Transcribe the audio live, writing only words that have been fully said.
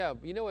Yeah,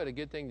 you know what a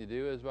good thing to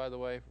do is, by the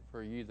way,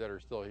 for you that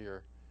are still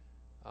here,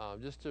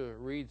 just to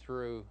read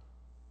through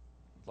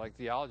like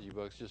theology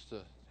books, just to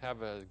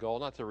have a goal,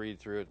 not to read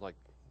through it like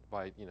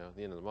by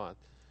the end of the month,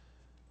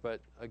 but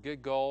a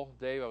good goal.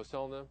 Dave, I was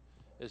telling them,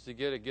 is to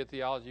get a good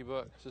theology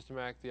book,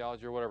 systematic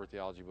theology or whatever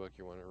theology book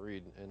you want to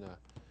read, and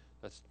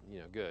that's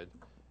good,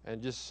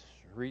 and just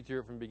read through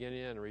it from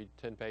beginning to end, and read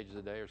 10 pages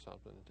a day or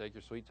something. Take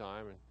your sweet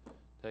time and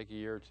take a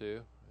year or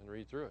two and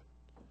read through it.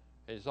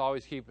 And it's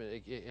always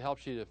it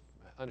helps you to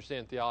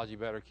understand theology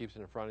better, keeps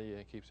it in front of you,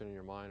 and keeps it in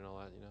your mind and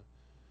all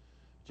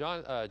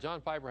that.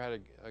 John Piper had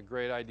a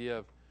great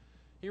idea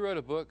he wrote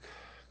a book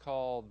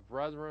called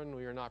Brothers,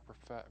 We Are Not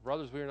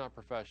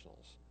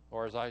Professionals,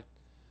 or as I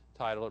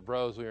title it,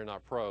 Bros, We Are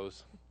Not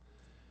Pros.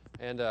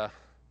 And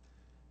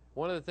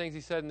one of the things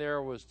he said in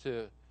there was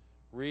to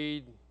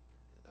read,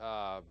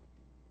 books.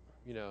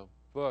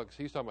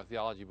 He was talking about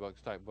theology books,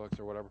 type books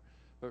or whatever,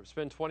 but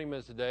spend 20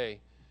 minutes a day,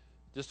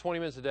 just 20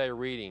 minutes a day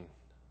reading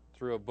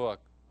through a book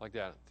like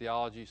that.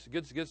 Theology,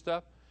 good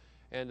stuff.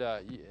 And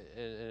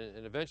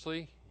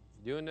eventually,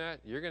 doing that,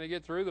 you're going to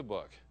get through the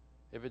book.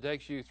 If it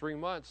takes you 3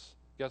 months,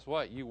 guess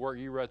what? You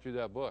read through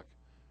that book,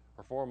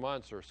 or 4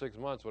 months, or 6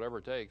 months, whatever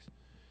it takes,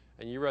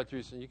 and you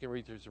can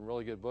read through some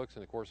really good books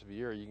in the course of a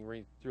year. You can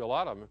read through a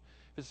lot of them.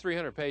 If it's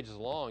 300 pages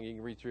long, you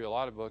can read through a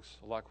lot of books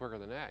a lot quicker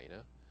than that.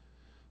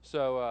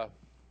 So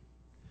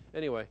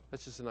anyway,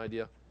 that's just an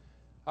idea.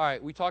 All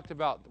right, we're talking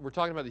about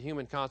the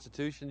human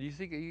constitution. Do you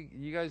think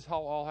you guys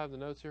all have the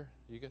notes here?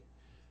 You good?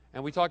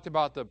 And we talked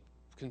about the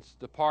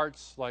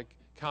parts like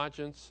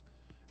conscience,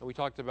 and we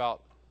talked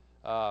about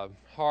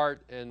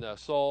heart and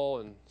soul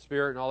and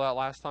spirit and all that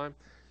last time.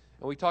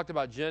 And we talked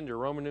about gender.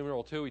 Roman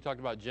numeral 2, we talked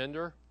about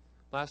gender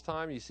last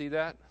time. You see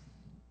that?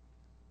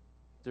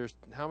 There's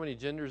how many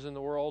genders in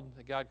the world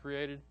that God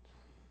created?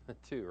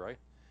 2, right?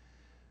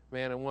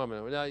 Man and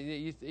woman. Now,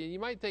 you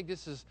might think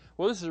this is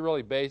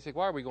really basic.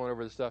 Why are we going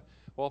over this stuff?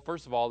 Well,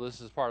 first of all,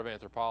 this is part of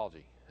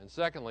anthropology. And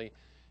secondly,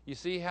 you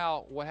see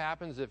what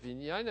happens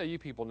I know you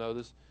people know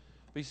this,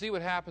 but you see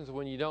what happens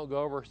when you don't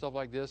go over stuff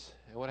like this,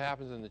 and what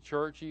happens in the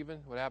church even,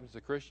 what happens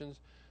to Christians.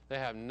 They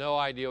have no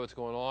idea what's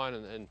going on,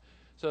 and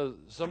so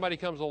somebody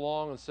comes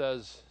along and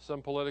says,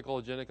 some political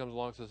agenda comes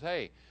along and says,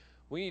 hey,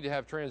 we need to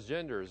have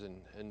transgenders,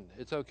 and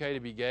it's okay to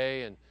be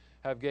gay and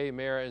have gay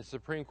marriage, and the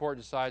Supreme Court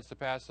decides to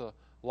pass a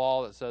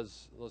law that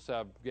says let's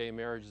have gay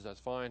marriages, that's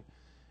fine.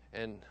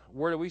 And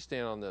where do we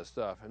stand on this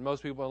stuff? And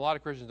most people, a lot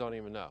of Christians don't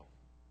even know.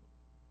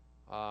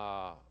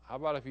 How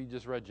about if you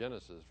just read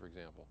Genesis, for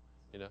example?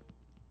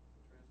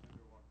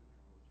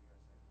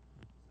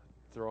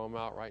 Throw them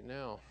out right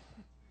now.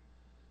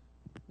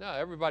 No,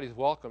 everybody's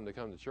welcome to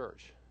come to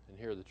church and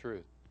hear the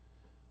truth.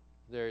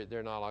 They're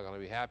not all going to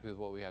be happy with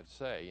what we have to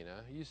say.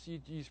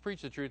 You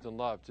preach the truth in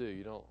love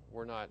too.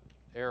 We're not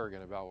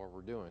arrogant about what we're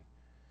doing.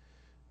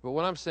 But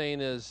what I'm saying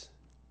is,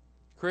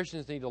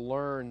 Christians need to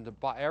learn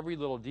every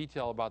little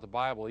detail about the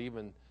Bible,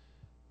 even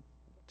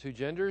 2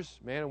 genders,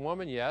 man and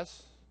woman,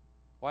 yes.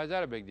 Why is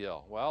that a big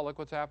deal? Well, look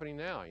what's happening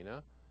now,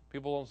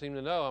 People don't seem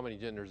to know how many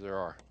genders there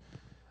are.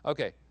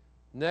 Okay,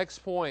 next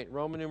point,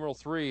 Roman numeral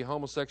 3,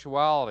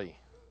 homosexuality.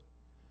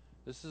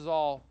 This is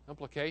all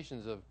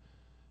implications of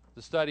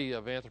the study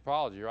of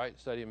anthropology, right?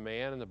 Study of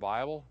man in the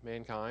Bible,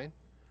 mankind.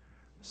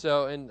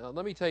 So, and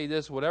let me tell you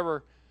this,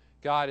 whatever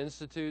God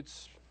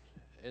institutes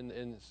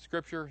in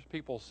Scripture,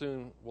 people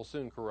will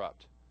soon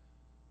corrupt.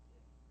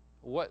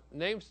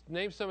 Name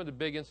some of the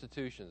big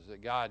institutions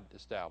that God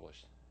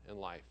established in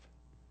life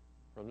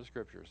from the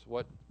Scriptures.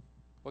 What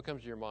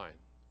comes to your mind?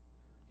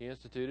 He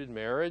instituted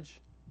marriage,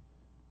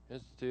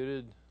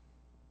 instituted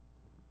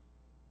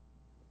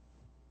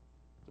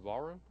the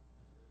ballroom,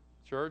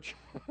 church,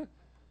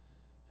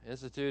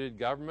 instituted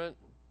government,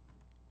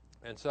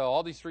 and so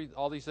all these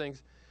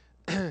things.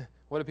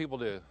 What do people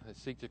do? They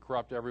seek to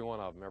corrupt every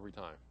one of them every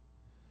time.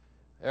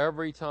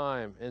 Every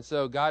time. And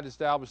so God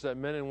established that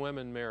men and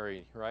women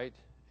marry, right?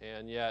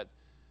 And yet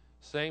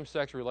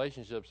same-sex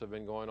relationships have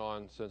been going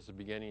on since the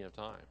beginning of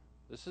time.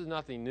 This is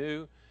nothing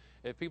new.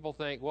 If people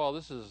think, well,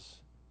 this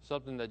is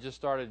something that just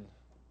started,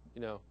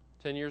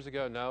 10 years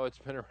ago, no, it's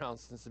been around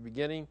since the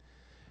beginning.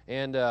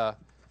 And, of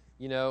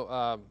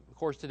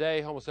course,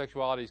 today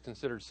homosexuality is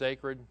considered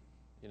sacred,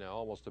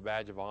 almost a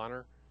badge of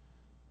honor,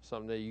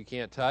 something that you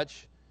can't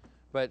touch.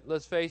 But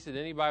let's face it,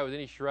 anybody with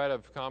any shred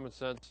of common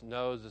sense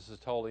knows this is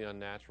totally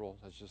unnatural.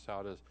 That's just how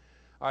it is.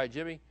 All right,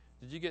 Jimmy,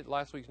 did you get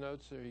last week's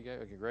notes? There you go.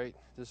 Okay, great.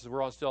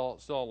 We're still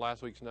on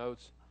last week's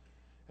notes.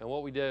 And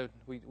what we did,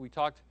 we're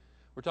talking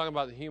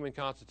about the human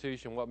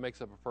constitution, what makes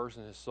up a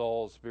person, his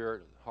soul,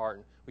 spirit,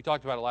 heart. We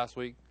talked about it last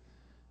week.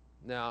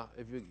 Now,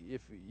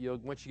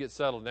 once you get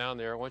settled down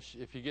there,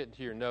 if you get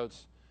into your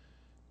notes,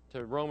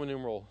 to Roman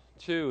numeral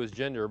 2 is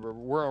gender, but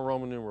we're on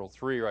Roman numeral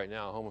 3 right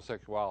now,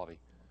 homosexuality.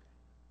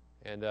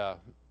 And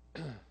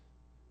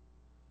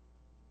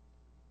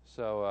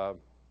so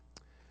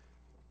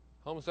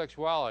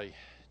homosexuality,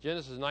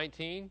 Genesis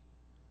 19.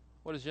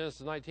 What does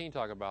Genesis 19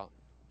 talk about?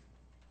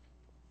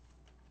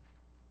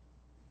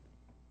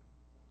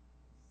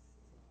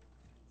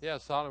 Yeah,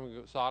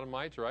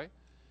 Sodomites, right?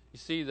 You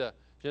see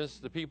Genesis,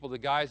 the people, the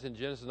guys in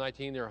Genesis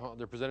 19,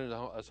 they're presented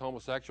as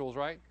homosexuals,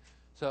 right?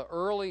 So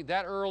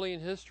that early in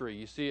history,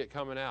 you see it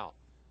coming out.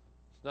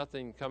 It's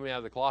nothing coming out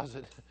of the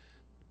closet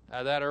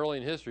that early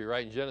in history,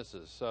 right, in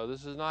Genesis. So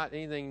this is not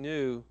anything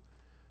new.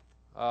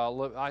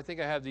 I think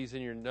I have these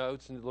in your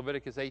notes. In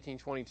Leviticus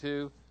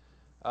 18:22,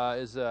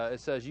 it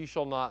says, "You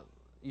shall not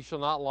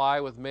lie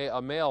with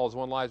a male as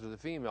one lies with a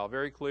female."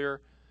 Very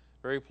clear,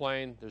 very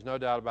plain. There's no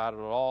doubt about it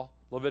at all.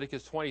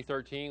 Leviticus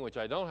 20:13, which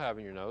I don't have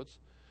in your notes.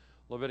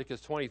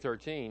 Leviticus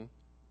 20:13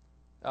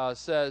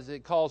 says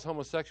it calls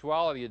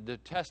homosexuality a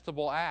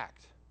detestable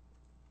act.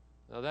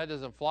 Now that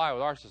doesn't fly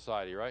with our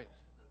society, right?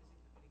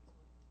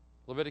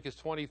 Leviticus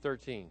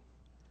 20:13,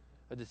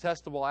 a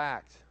detestable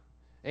act.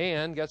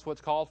 And guess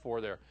what's called for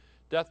there?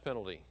 Death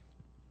penalty.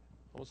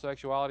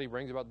 Homosexuality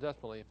brings about the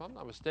death penalty. If I'm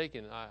not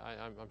mistaken,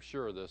 I'm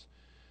sure of this.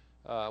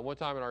 One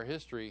time in our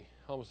history,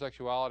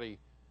 homosexuality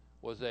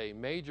was a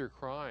major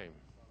crime.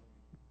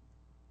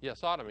 Yeah,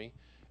 sodomy.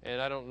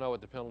 And I don't know what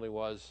the penalty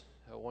was.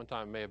 At one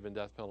time it may have been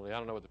death penalty. I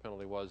don't know what the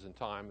penalty was in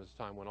time as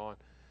time went on. It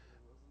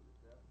wasn't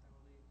the death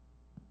penalty,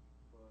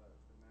 but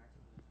the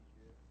maximum you could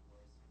get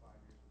was 5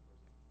 years in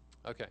prison.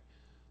 Okay.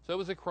 So it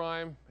was a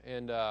crime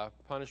and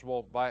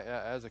punishable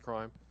as a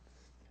crime.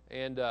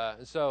 And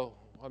so,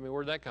 I mean,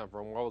 where did that come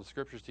from? Well, the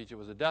scriptures teach it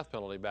was a death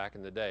penalty back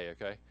in the day,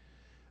 okay?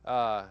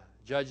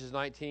 Judges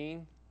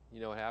 19, you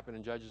know what happened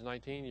in Judges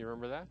 19? You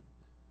remember that?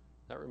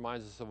 That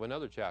reminds us of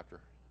another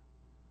chapter.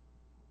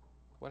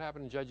 What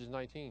happened in Judges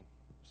 19?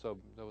 So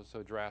that was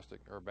so drastic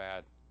or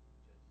bad.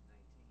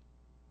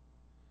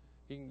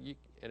 And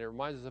it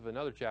reminds us of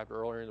another chapter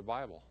earlier in the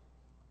Bible.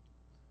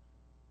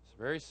 It's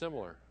very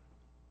similar.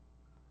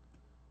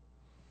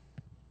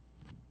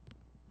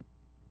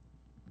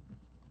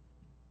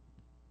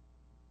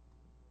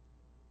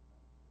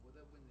 Was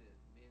that when the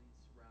men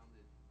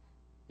surrounded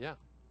Yeah.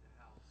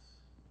 the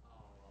house?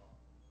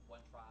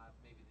 One tribe,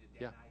 maybe the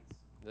Yeah. Danites.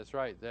 That's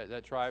right.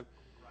 That tribe.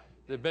 Right.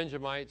 The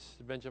Benjamites,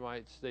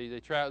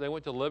 they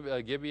went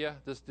to Gibeah.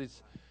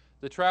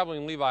 The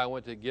traveling Levi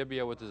went to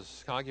Gibeah with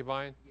his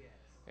concubine, Yes.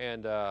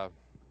 and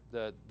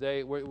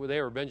they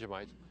were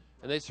Benjamites,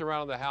 and they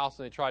surrounded the house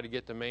and they tried to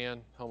get the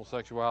man,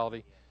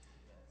 homosexuality.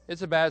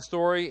 It's a bad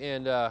story,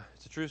 and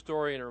it's a true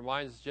story, and it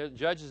reminds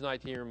Judges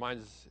 19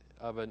 reminds us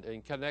of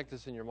and connect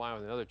this in your mind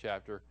with another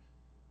chapter,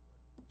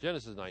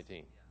 Genesis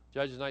 19,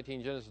 Judges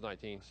 19, Genesis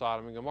 19,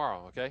 Sodom and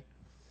Gomorrah. Okay.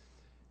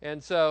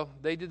 And so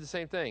they did the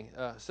same thing,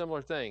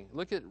 similar thing.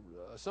 Look at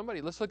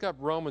let's look up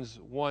Romans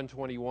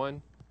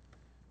 1:21.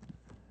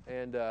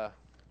 And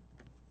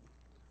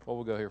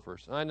we'll go here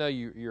first. I know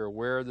you're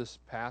aware of this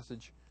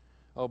passage.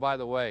 Oh, by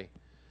the way,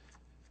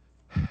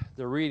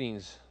 the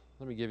readings,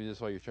 let me give you this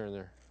while you're turning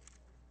there.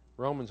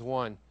 Romans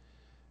 1.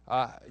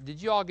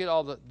 Did all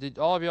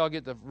of y'all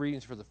get the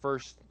readings for the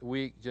first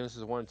week,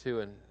 Genesis 1, 2,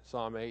 and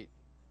Psalm 8?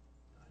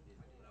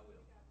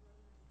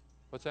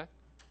 What's that?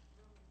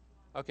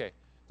 Okay.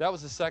 That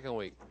was the second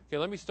week. Okay,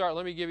 let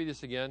me give you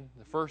this again.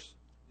 The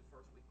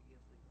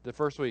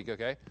first week,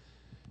 okay?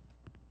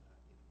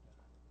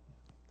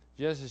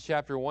 Genesis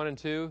chapter 1 and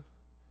 2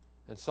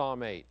 and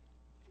Psalm 8.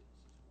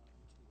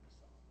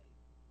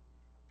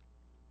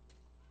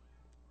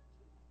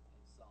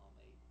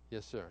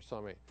 Yes, sir,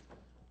 Psalm 8.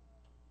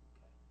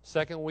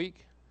 Second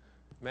week,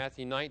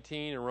 Matthew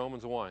 19 and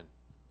Romans 1.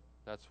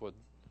 That's what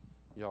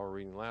y'all were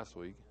reading last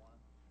week.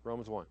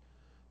 Romans 1.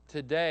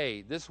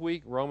 Today, this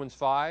week, Romans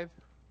 5.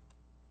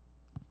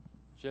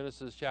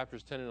 Genesis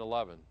chapters 10 and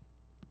 11.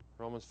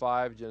 Romans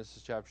 5,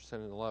 Genesis chapters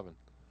 10 and 11.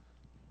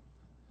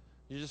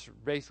 You're just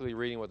basically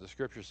reading what the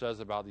Scripture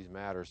says about these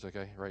matters,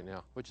 okay, right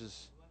now, which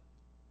is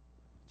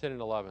 10 and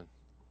 11.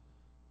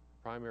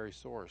 Primary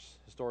source.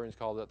 Historians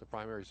call that the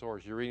primary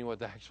source. You're reading what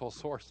the actual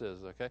source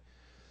is, okay?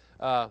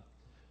 All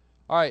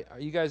right, are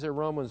you guys at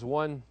Romans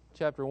 1,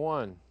 chapter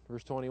 1,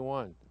 verse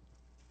 21?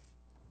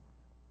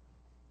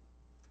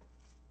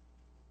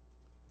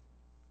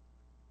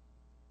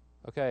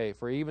 Okay,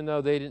 for even though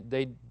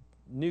they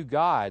knew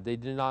God, they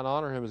did not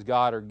honor him as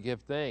God or give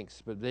thanks,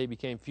 but they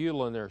became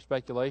futile in their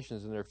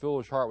speculations, and their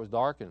foolish heart was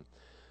darkened.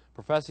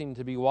 Professing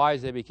to be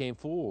wise, they became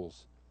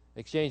fools,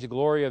 exchanged the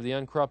glory of the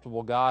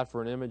uncorruptible God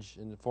for an image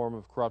in the form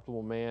of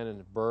corruptible man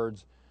and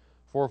birds,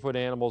 4-foot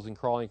animals, and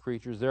crawling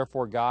creatures.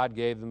 Therefore God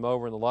gave them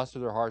over in the lust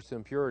of their hearts to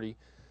impurity,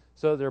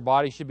 so that their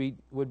body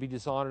would be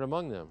dishonored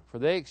among them. For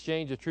they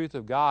exchanged the truth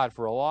of God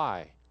for a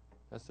lie.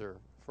 That's their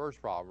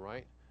first problem,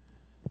 right?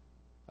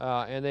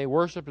 And they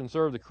worshiped and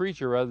served the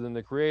creature rather than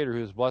the Creator,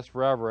 who is blessed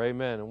forever.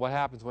 Amen. And what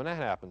happens when that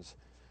happens?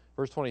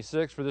 Verse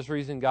 26, for this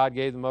reason God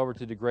gave them over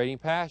to degrading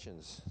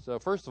passions. So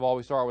first of all,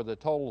 we start with a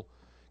total,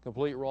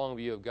 complete wrong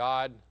view of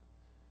God,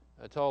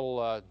 a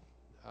total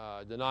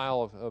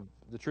denial of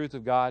the truth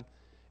of God.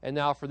 And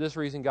now for this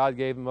reason God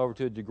gave them over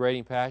to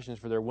degrading passions,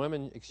 for their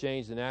women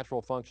exchanged the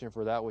natural function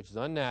for that which is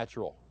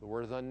unnatural. The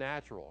word is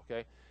unnatural,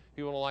 okay?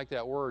 People don't like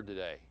that word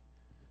today.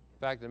 The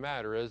fact of the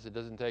matter is, it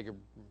doesn't take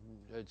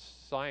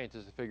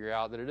scientists to figure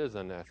out that it is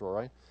unnatural,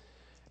 right?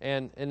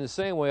 And in the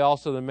same way,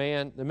 also the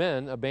men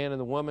abandon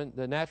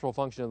the natural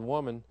function of the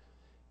woman,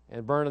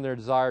 and burning their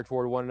desire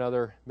toward one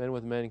another, men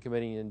with men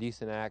committing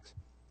indecent acts,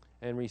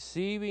 and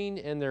receiving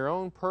in their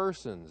own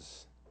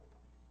persons.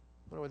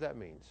 I wonder what that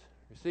means.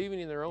 Receiving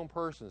in their own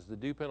persons the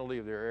due penalty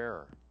of their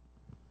error.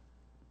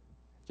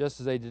 Just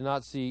as they did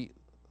not see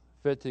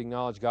fit to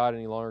acknowledge God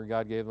any longer,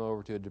 God gave them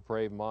over to a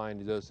depraved mind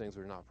to those things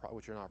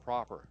which are not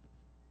proper.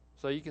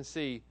 So you can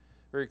see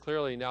very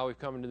clearly now we've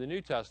come into the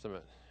New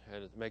Testament,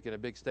 and it's making a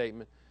big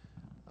statement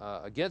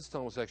against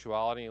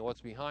homosexuality and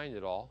what's behind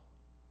it all.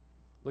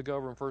 Look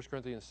over in 1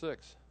 Corinthians 6. Now,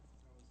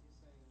 was he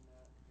saying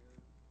that here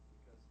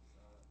because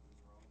in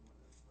Rome when it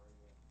was very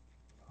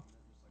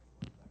dominant, just like it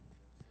was back in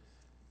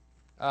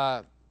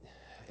Genesis?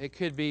 It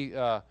could be,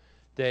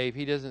 Dave.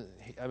 He doesn't.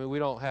 I mean, we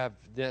don't have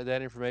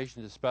that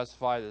information to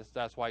specify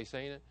that's why he's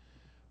saying it.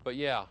 But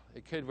yeah,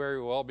 it could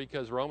very well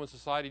because Roman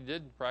society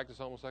did practice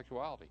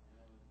homosexuality. You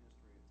know, in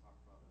history it talked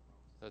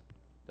about it.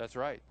 That's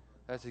right.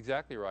 That's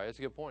exactly right. That's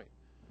a good point.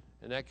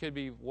 And that could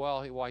be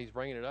why he's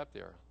bringing it up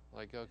there.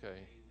 Like,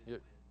 okay. When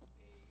a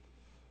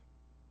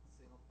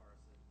single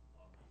person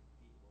or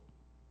people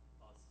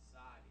or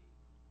society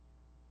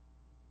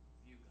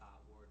view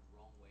God's word the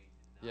wrong way,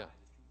 deny Yeah.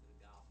 the truth of the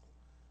gospel,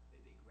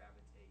 that they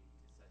gravitate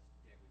to such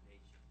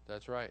degradation.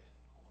 That's right.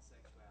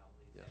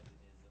 Homosexuality, Yeah.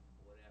 lesbianism,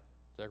 whatever.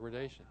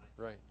 Degradation. All kinds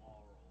of Right.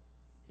 Moral.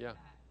 Yeah.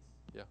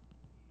 madness. Yeah.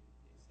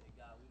 They say,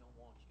 God, we don't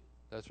want you.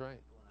 That's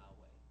right. Going our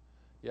way.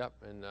 Yep.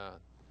 And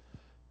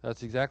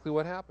that's exactly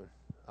what happened.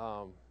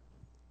 1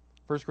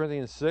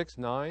 Corinthians 6,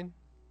 9.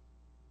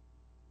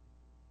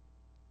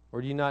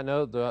 Or do you not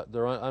know the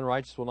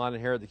unrighteous will not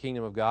inherit the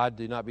kingdom of God?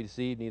 Do not be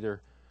deceived,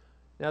 neither.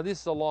 Now,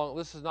 this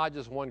is not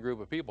just one group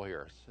of people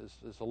here.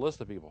 It's a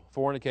list of people.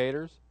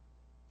 Fornicators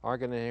aren't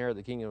going to inherit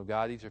the kingdom of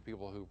God. These are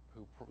people who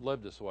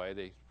live this way.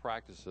 They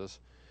practice this.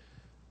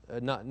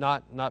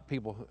 Not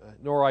people,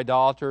 nor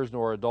idolaters,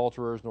 nor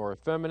adulterers, nor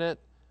effeminate,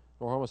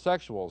 nor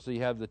homosexuals. So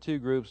you have the two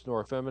groups,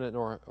 nor effeminate,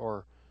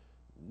 nor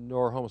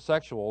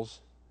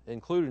homosexuals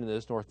included in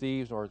this, nor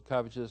thieves, nor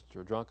covetous,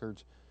 nor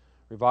drunkards,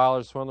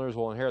 revilers, swindlers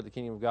will inherit the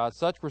kingdom of God.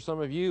 Such were some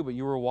of you, but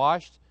you were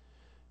washed,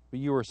 but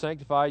you were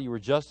sanctified, you were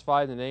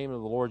justified in the name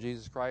of the Lord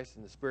Jesus Christ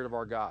and the Spirit of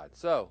our God.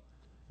 So,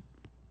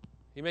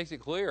 he makes it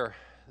clear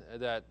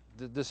that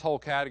this whole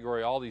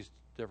category, all these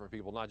different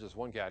people, not just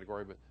one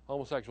category, but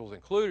homosexuals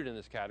included in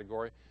this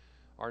category,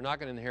 are not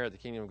going to inherit the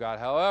kingdom of God.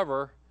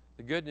 However,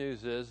 the good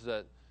news is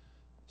that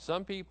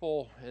some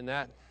people in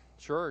that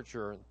church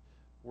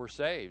were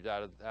saved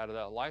out of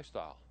that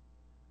lifestyle.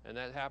 And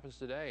that happens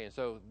today. And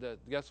so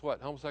guess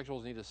what?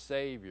 Homosexuals need a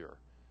savior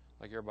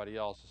like everybody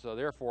else. So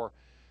therefore,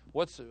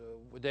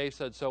 Dave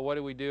said, so what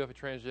do we do if a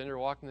transgender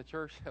walked in the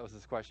church? That was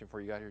his question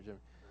before you got here, Jim.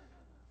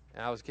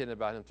 And I was kidding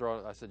about him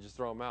I said, just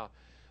throw him out.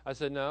 I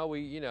said, no,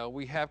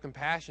 we have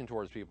compassion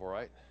towards people,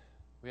 right?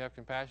 We have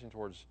compassion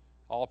towards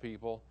all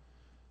people,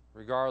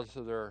 regardless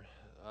of their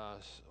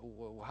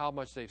how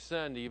much they've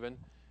sinned even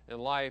in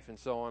life and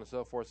so on and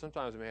so forth.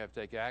 Sometimes we may have to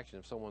take action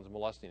if someone's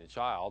molesting a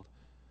child.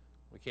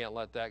 We can't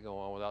let that go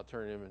on without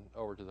turning him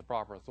over to the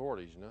proper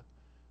authorities, you know.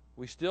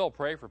 We still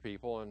pray for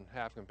people and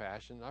have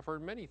compassion. I've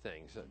heard many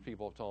things that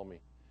people have told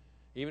me,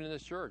 even in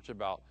this church,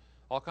 about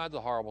all kinds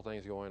of horrible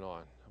things going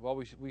on.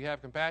 Well, we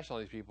have compassion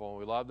on these people, and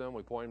we love them.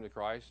 We point them to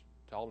Christ,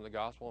 tell them the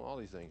gospel, and all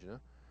these things, you know.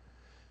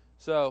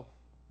 So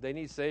they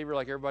need Savior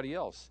like everybody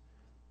else.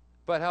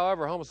 But,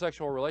 however, a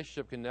homosexual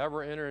relationship can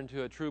never enter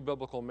into a true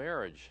biblical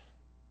marriage.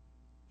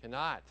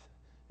 Cannot.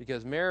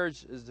 Because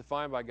marriage is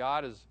defined by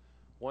God as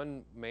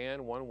one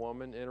man, one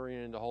woman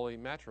entering into holy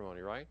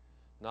matrimony, right?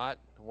 Not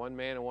one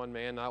man and one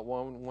man, not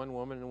one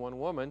woman and one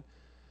woman.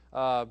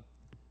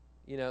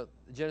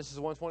 Genesis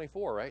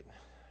 1:24, right?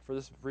 For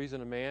this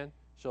reason, a man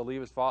shall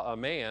leave his father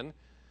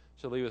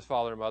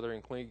and mother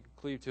and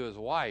cleave to his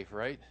wife,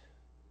 right?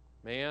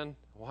 Man,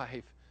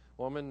 wife,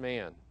 woman,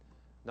 man.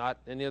 Not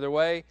any other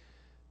way.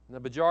 And the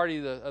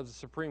majority of the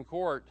Supreme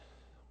Court,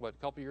 a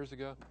couple years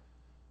ago,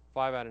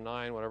 5 out of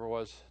 9, whatever it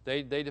was,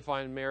 they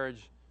defined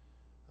marriage.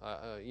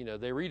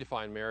 They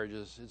redefined marriage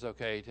as it's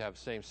okay to have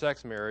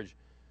same-sex marriage.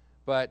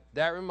 But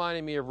that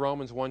reminded me of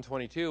Romans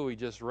 1:22 we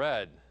just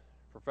read.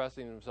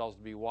 Professing themselves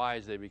to be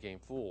wise, they became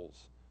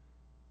fools.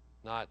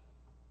 Not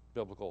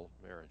biblical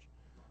marriage.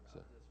 I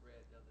just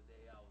read the other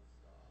day, I was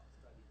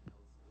studying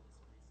those, doing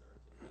some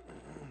research. And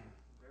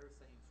the very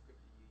same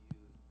scripture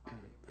you use,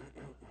 probably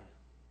every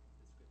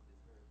the scripture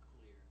is very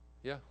clear.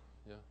 Yeah.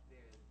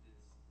 There is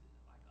this,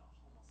 like a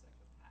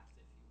homosexual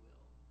pastor, if you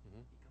will.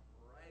 Mhm. He comes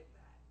right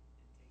back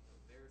and takes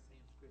those very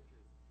same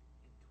scriptures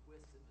and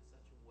twists them in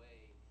such a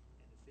way.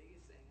 And the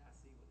biggest thing I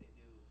see what they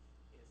do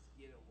is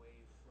get away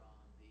from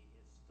the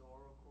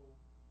historical,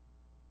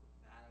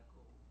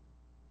 grammatical,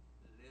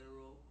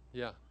 literal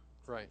Yeah.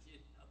 Right.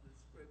 teaching of the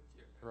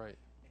scripture. Right.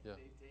 And Yeah.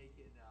 they take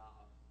it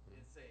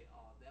and say,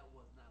 oh, that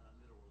was not a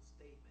literal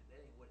statement.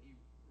 That ain't what he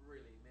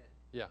really meant.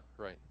 Yeah.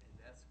 Right. And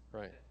that's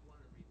Right. one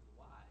of the reasons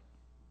why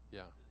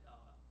Yeah.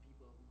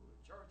 people who are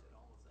church at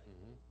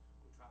homosexuals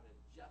will try to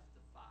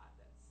justify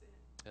that sin.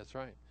 That's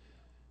right.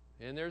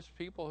 And there's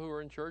people who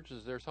are in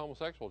churches. There's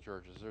homosexual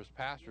churches. There's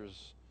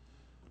pastors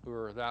who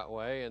are that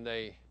way, and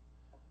they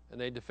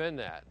defend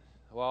that.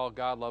 well,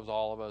 God loves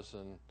all of us,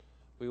 and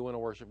we want to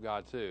worship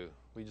God too.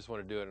 We just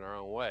want to do it in our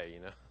own way,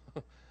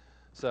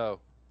 So,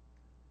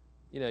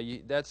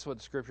 that's what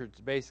the Scripture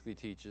basically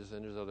teaches,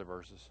 and there's other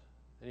verses.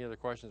 Any other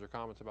questions or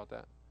comments about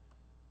that?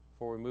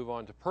 Before we move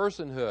on to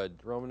personhood,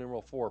 Roman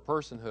numeral 4,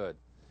 personhood.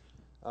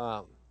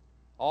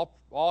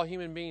 All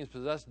human beings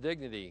possess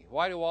dignity.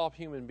 Why do all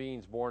human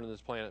beings born on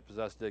this planet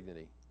possess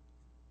dignity?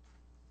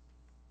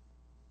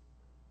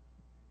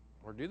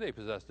 Or do they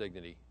possess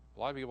dignity? A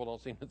lot of people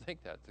don't seem to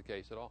think that's the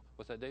case at all.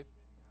 What's that, Dave?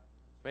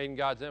 Made in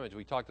God's image.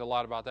 We talked a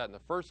lot about that in the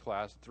first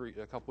class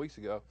a couple weeks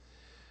ago.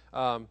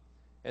 And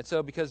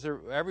so because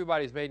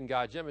everybody's made in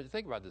God's image,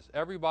 think about this.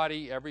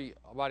 Everybody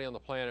on the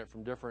planet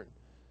from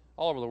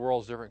all over the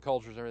world's different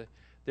cultures and everything,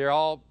 they're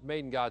all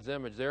made in God's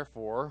image.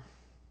 Therefore,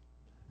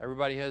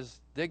 everybody has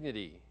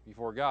dignity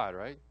before God,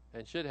 right?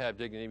 And should have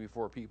dignity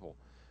before people.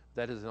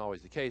 That isn't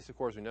always the case. Of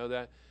course, we know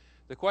that.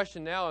 The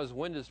question now is,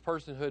 when does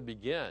personhood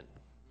begin?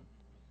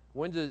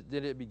 When did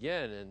it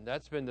begin? And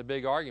that's been the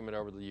big argument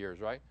over the years,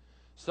 right?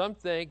 Some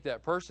think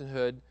that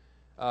personhood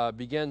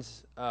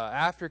begins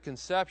after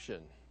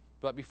conception,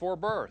 but before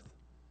birth.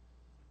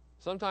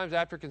 Sometimes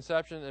after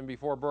conception and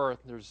before birth,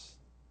 there's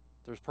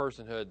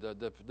personhood.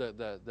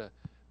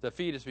 The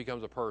fetus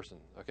becomes a person,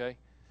 okay?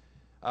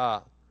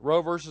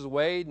 Roe versus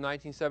Wade,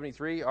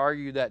 1973,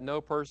 argued that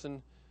no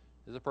person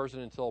is a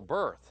person until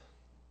birth.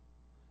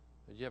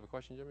 Did you have a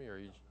question, Jimmy?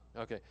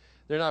 Okay.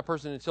 They're not a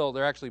person until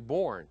they're actually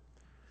born.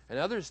 And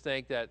others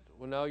think that,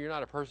 well, no, you're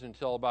not a person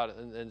until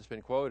and it's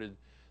been quoted,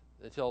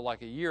 until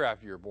like a year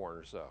after you're born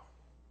or so.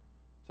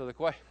 So the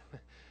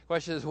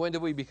question is, when do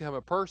we become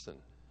a person?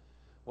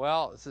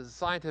 Well, it's a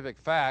scientific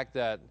fact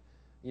that,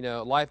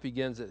 life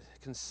begins at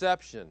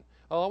conception.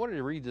 Oh, I wanted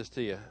to read this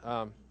to you.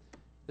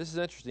 This is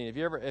interesting.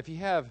 If you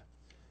have,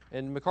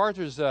 and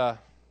MacArthur's and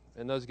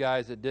those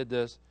guys that did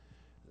this,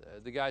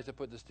 the guys that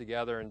put this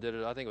together and did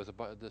it, I think it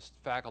was this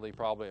faculty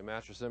probably at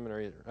Master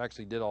Seminary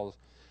actually did all this.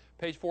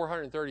 Page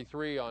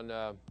 433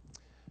 on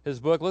his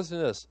book. Listen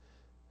to this.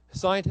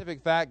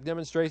 Scientific fact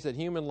demonstrates that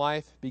human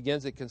life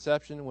begins at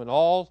conception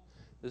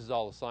this is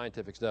all the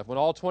scientific stuff, when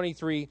all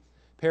 23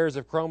 pairs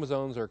of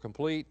chromosomes are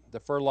complete. The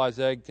fertilized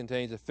egg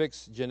contains a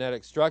fixed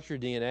genetic structure,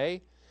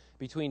 DNA.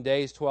 Between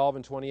days 12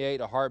 and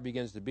 28, a heart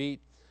begins to beat.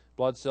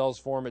 Blood cells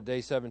form at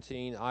day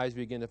 17. Eyes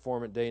begin to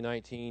form at day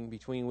 19.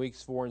 Between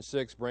weeks 4 and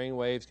 6, brain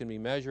waves can be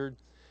measured.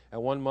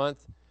 At 1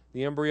 month,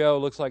 the embryo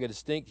looks like a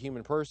distinct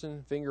human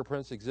person.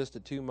 Fingerprints exist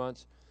at 2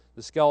 months.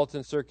 The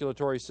skeleton,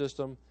 circulatory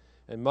system,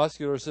 and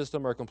muscular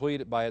system are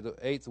completed by the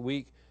 8th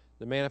week.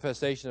 The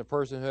manifestation of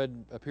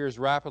personhood appears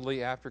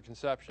rapidly after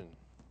conception,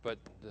 but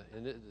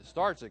it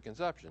starts at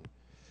conception.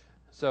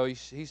 So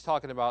he's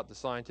talking about the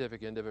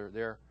scientific end of it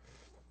there.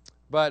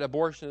 But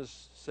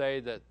abortionists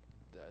say that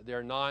these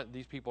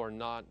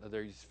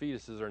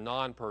fetuses are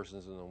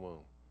non-persons in the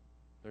womb.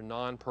 They're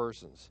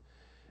non-persons.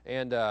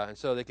 And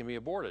so they can be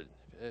aborted.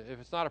 If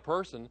it's not a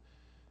person,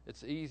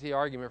 it's an easy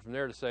argument from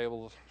there to say,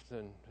 well,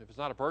 then if it's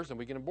not a person,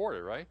 we can abort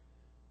it, right?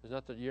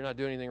 You're not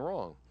doing anything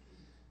wrong.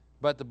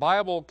 But the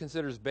Bible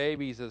considers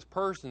babies as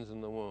persons in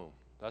the womb.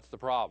 That's the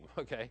problem,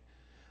 okay?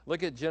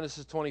 Look at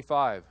Genesis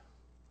 25.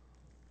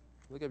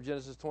 Look at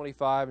Genesis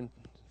 25 and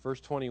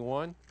verse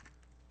 21.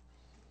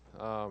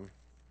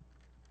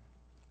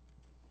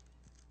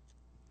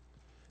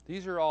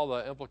 These are all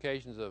the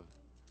implications of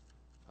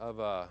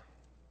the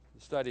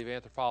study of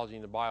anthropology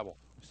in the Bible.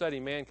 Study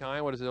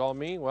mankind, what does it all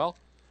mean? Well,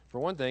 for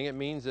one thing, it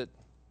means that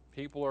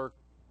people are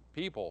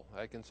people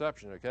at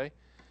conception, okay?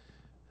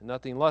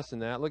 Nothing less than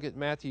that. Look at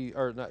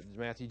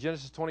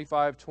Genesis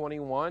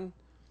 25:21.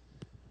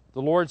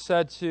 The Lord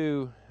said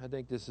to, I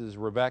think this is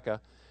Rebekah,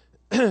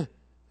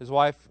 his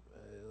wife,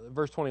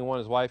 verse 21,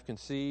 his wife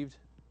conceived.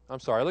 I'm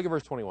sorry, look at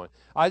verse 21.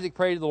 Isaac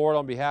prayed to the Lord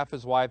on behalf of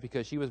his wife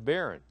because she was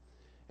barren.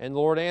 And the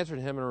Lord answered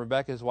him, and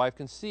Rebekah, his wife,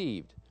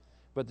 conceived.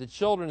 But the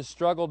children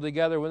struggled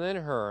together within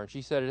her. And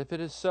she said, if it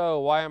is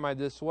so, why am I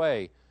this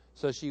way?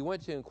 So she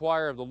went to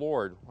inquire of the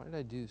Lord. What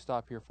did I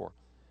stop here for?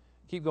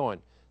 Keep going.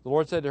 The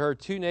Lord said to her,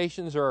 two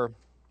nations are...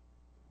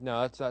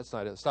 No, that's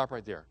not it. Stop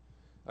right there.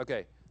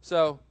 Okay,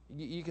 so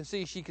you can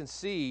see she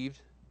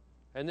conceived,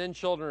 and then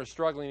children are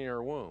struggling in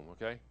her womb,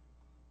 okay?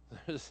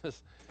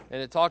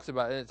 And it talks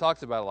about it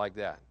like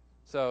that.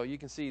 So you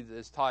can see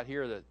it's taught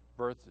here that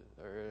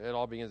it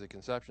all begins at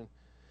conception.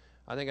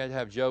 I think I'd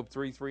have Job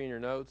 3:3 in your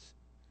notes.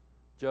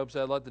 Job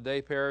said, let the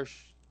day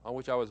perish on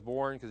which I was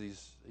born, because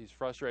he's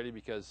frustrated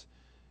because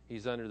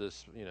he's under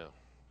this,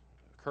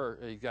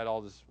 he's got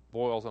all this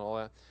boils and all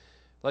that.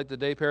 Let the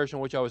day perish on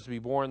which I was to be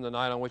born, the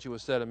night on which it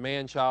was said, a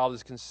man-child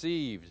is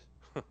conceived.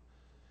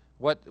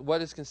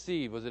 What is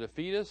conceived? Was it a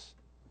fetus?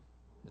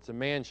 It's a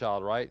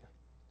man-child, right?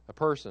 A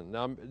person.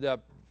 Now, the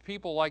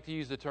people like to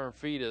use the term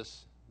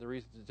fetus the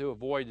reason to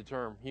avoid the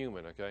term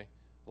human, okay?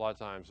 A lot of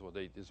times what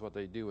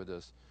they do with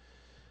this.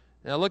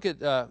 Now look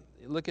at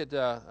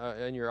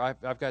in your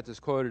I've got this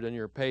quoted in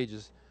your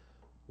pages.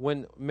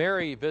 When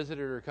Mary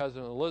visited her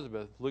cousin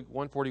Elizabeth, Luke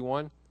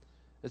 1:41,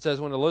 it says,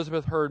 when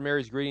Elizabeth heard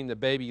Mary's greeting, the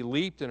baby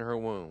leaped in her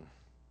womb.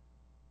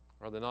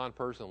 Or the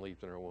non-person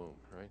leaped in her womb,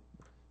 right?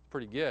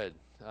 Pretty good.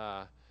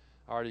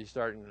 already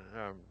starting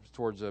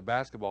towards a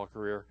basketball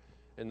career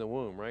in the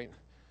womb, right?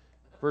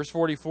 Verse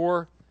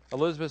 44,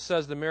 Elizabeth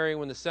says to Mary,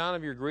 when the sound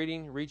of your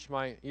greeting reached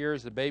my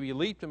ears, the baby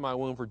leaped in my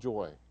womb for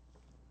joy.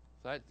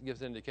 So that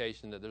gives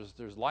indication that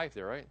there's life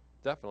there, right?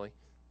 Definitely.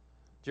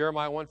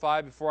 Jeremiah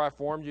 1:5, before I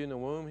formed you in the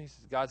womb,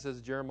 God says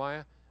to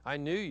Jeremiah, I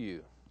knew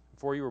you.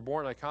 Before you were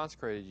born, I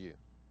consecrated you.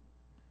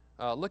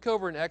 Look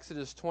over in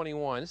Exodus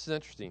 21. This is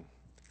interesting.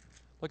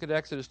 Look at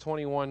Exodus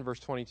 21, verse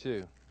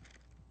 22.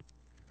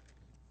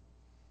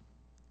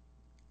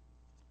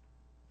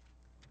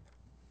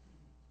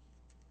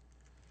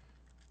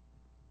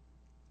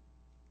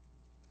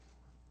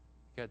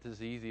 Got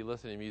this easy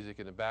listening music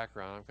in the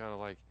background. I'm kind of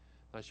like,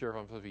 not sure if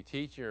I'm supposed to be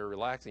teaching or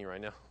relaxing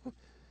right now.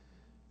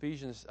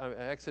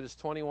 Exodus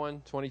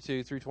 21,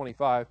 22 through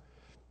 25.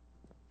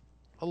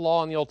 A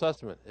law in the Old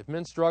Testament. If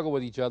men struggle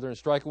with each other and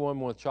strike a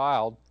woman with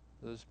child,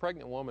 this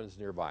pregnant woman is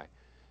nearby.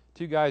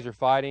 Two guys are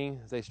fighting.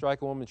 They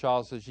strike a woman with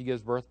child so she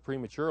gives birth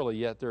prematurely,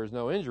 yet there is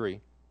no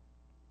injury.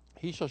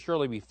 He shall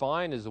surely be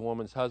fined as the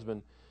woman's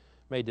husband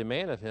may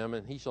demand of him,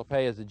 and he shall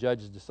pay as the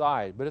judges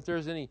decide. But if there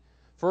is any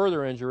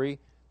further injury,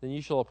 then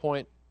you shall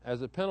appoint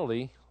as a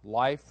penalty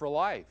life for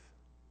life.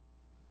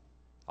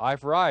 Eye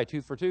for eye,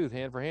 tooth for tooth,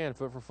 hand for hand,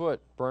 foot for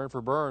foot, burn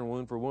for burn,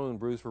 wound for wound,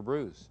 bruise for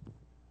bruise.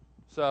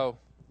 So,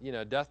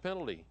 death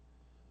penalty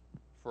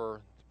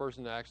for the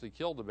person that actually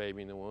killed the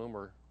baby in the womb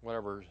or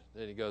whatever,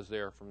 then it goes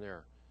there from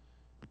there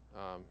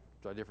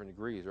to different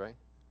degrees, right?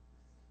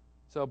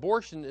 So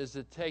abortion is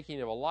the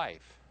taking of a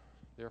life.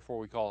 Therefore,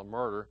 we call it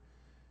murder.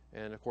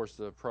 And, of course,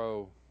 the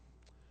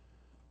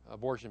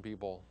pro-abortion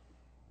people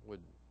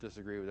would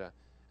disagree with that.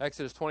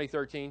 Exodus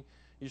 20:13,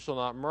 you shall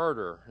not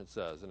murder, it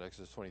says in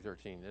Exodus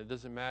 20:13. It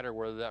doesn't matter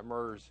whether that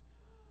murder's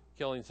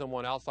killing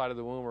someone outside of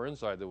the womb or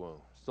inside the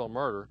womb. It's still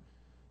murder.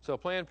 So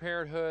Planned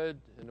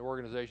Parenthood and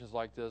organizations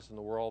like this in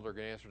the world are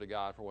going to answer to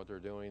God for what they're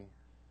doing.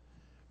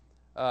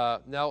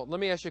 Now, let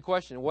me ask you a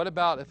question. What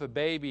about if a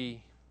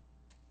baby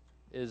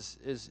is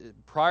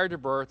prior to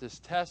birth is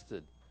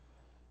tested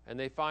and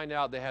they find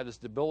out they have this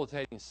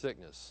debilitating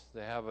sickness?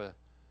 They have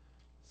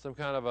some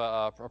kind of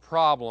a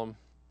problem.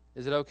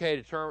 Is it okay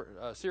to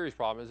a serious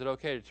problem? Is it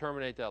okay to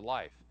terminate that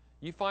life?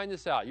 You find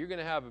this out. You're going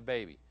to have a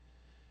baby,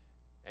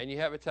 and you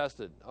have it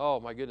tested. Oh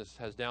my goodness,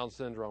 has Down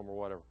syndrome or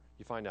whatever.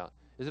 You find out.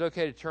 Is it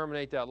okay to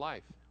terminate that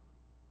life?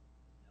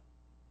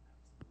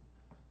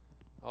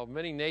 Oh,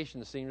 many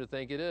nations seem to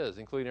think it is,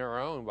 including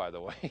our own, by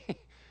the way.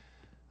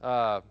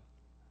 I was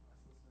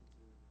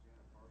listening to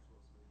Janet Marshall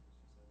this week, and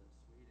she said that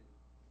Sweden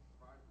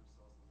pride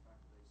themselves on the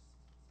fact that they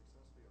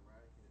successfully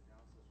eradicated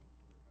Down syndrome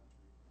from their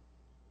country.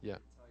 Yeah.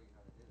 They tell you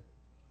how they did it.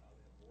 How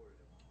they aborted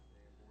them all.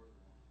 They aborted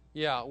them all.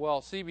 Yeah,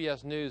 well,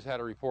 CBS News had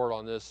a report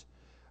on this,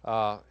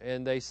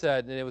 and they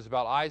said, and it was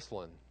about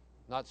Iceland,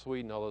 not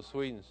Sweden, although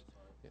Sweden's.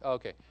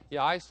 Okay.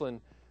 Yeah, Iceland,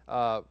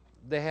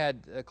 they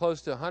had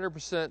close to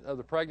 100% of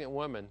the pregnant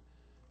women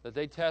that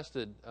they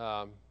tested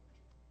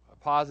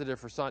positive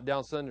for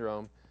Down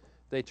syndrome,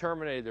 they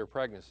terminated their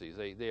pregnancies.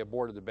 They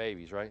aborted the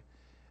babies, right?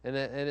 And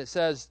it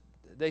says,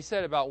 they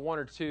said about 1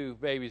 or 2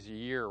 babies a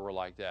year were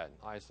like that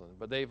in Iceland,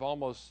 but they've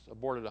almost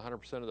aborted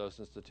 100% of those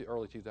since the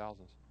early 2000s. With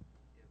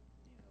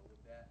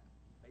that,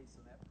 based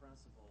on that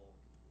principle,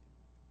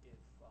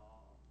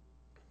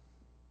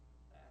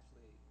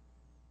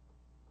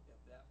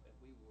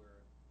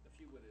 if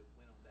you would have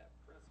went on that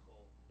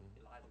principle,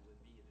 Elijah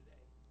wouldn't be here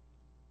today.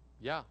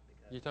 Yeah,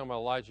 you're talking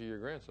about Elijah, your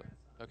grandson.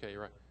 Okay,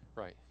 you're right.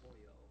 Right.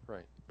 4-year-old.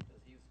 Right.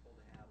 Because he was supposed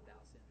to have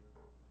Down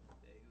syndrome.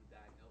 He was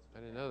diagnosed with I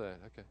didn't know that.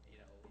 Okay. and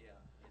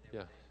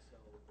Yeah. everything. So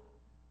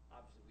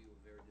obviously we were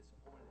very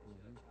disappointed that she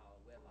had a child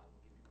of wedlock.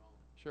 Don't get me wrong.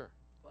 Sure.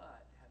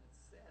 But having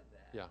said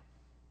that, Yeah.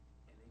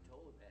 and they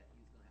told her that he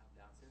was going to have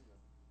Down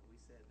syndrome, and we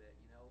said that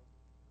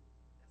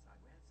that's our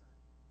grandson.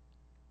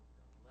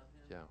 We're gonna love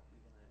him. Yeah.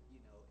 We're gonna, and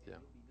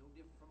Yeah. he'll be no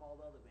different from all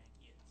the other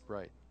grandkids.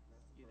 Right.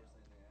 That's the You first know.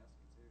 thing they ask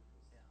you, too,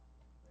 because Yeah.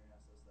 they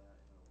asked us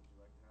that, would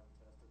you like to have them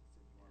tested to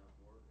see if you want to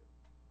abort it?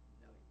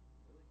 No.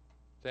 Really?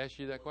 To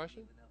ask you that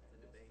question? Giving up the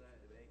They debate.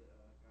 asked that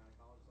at the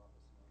gynecologist's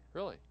office.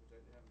 Really? Would you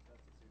like to have them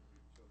tested to see if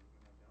your children are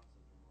going to have Down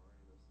syndrome or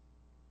any of this? So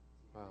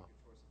you Wow. make a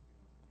choice of,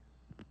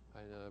 I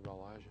didn't know that about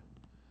Elijah.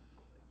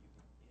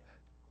 Yeah.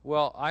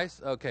 Well,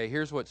 okay,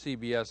 here's what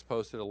CBS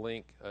posted a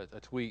link, a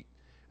tweet,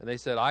 and they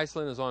said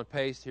Iceland is on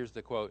pace, here's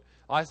the quote,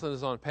 Iceland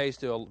is on pace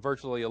to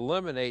virtually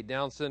eliminate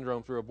Down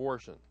syndrome through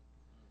abortion.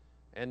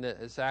 And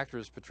this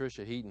actress,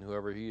 Patricia Heaton,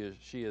 whoever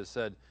she is,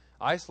 said,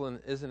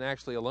 Iceland isn't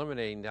actually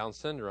eliminating Down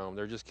syndrome,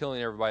 they're just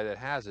killing everybody that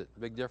has it.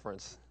 Big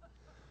difference.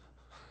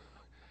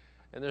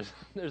 And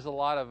there's a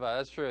lot of,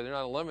 that's true, they're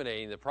not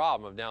eliminating the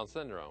problem of Down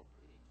syndrome.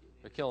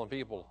 They're killing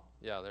people.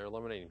 Yeah, they're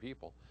eliminating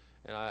people.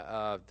 And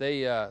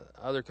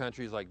other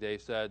countries, like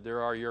Dave said,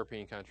 there are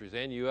European countries,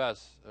 and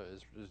U.S.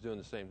 Is doing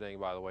the same thing,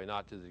 by the way,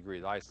 not to the degree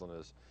that Iceland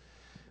is.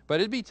 But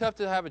it'd be tough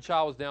to have a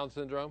child with Down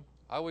syndrome.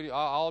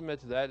 I'll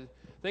admit to that.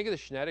 Think of the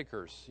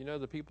Schneidekers.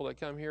 The people that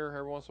come here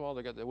every once in a while,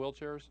 they got the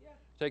wheelchairs. Yeah.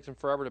 It takes them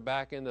forever to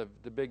back in the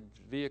big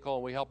vehicle,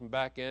 and we help them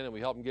back in, and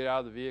we help them get out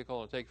of the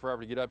vehicle, and it takes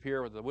forever to get up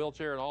here with the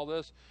wheelchair and all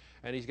this.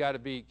 and he's got to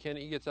be,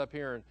 he gets up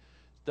here and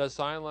does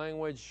sign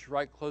language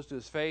right close to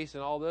his face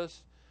and all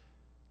this.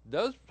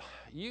 Those,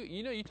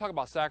 you talk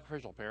about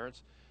sacrificial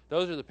parents.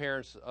 Those are the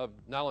parents of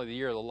not only the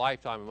year, the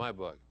lifetime in my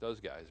book, those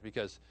guys,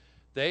 because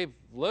they've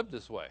lived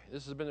this way.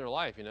 This has been their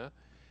life,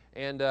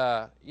 And,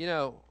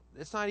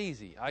 it's not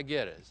easy. I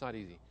get it. It's not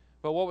easy.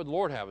 But what would the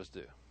Lord have us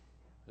do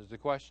is the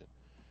question.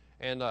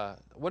 And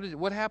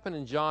what happened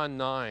in John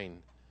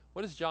 9?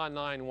 What does John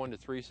 9,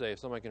 1-3 say, if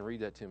somebody can read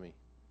that to me?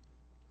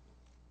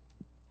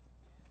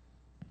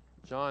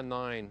 John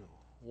 9,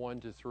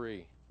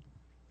 1-3.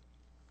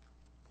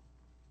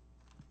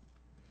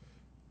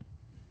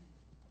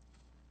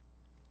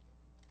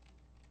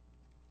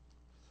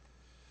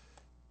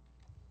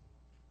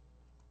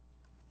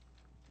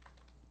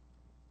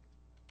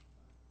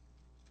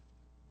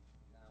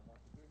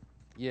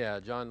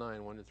 Yeah, John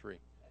 9, 1-3.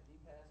 As he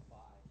passed by,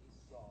 he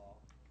saw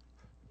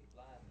a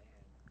blind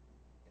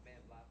man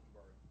blind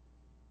from birth.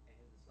 And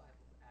his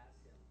disciples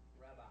asked him,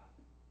 Rabbi,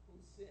 who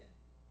sinned,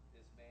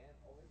 this man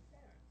or his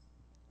parents,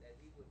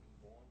 that he would be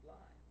born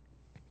blind?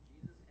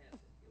 Jesus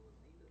answered, it was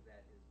neither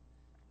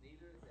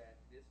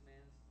that this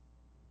man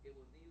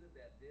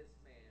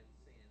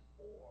sinned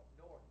nor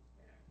his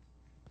parents,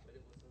 but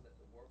it was so that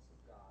the works of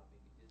God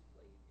may be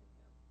displayed in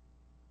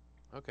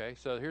him. Okay,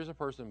 so here's a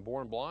person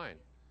born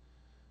blind.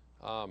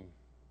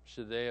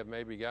 Should they have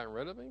maybe gotten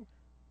rid of him?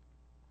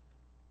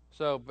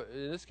 So, but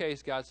in this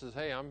case, God says,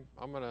 hey, I'm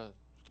going to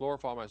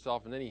glorify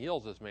myself, and then he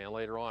heals this man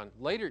later on.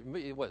 Later,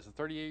 what is it,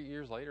 38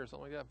 years later or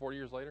something like that, 40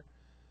 years later?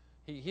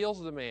 He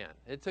heals the man.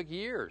 It took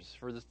years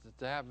for this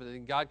to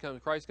happen.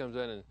 Christ comes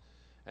in,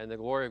 and the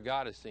glory of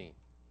God is seen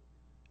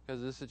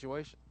because of this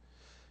situation.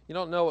 You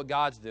don't know what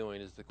God's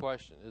doing is the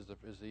question, is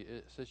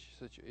the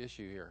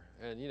issue here.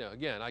 And,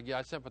 again,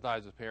 I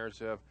sympathize with parents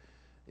who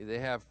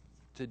have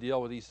to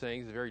deal with these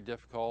things. It's very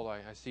difficult.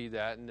 I see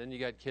that. And then you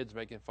got kids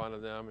making fun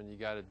of them, and you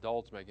got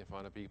adults making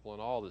fun of people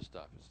and all this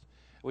stuff,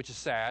 which is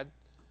sad,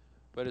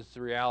 but it's the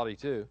reality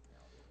too.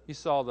 You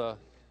saw the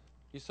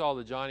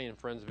Johnny and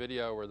Friends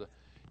video where the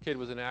kid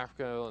was in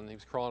Africa and he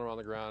was crawling around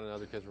the ground and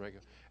other kids were making,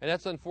 and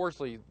that's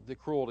unfortunately the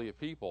cruelty of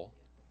people.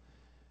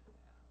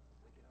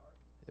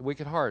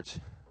 Wicked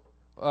hearts.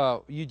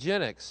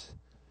 Eugenics.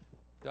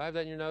 Do I have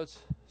that in your notes?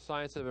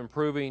 Science of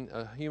improving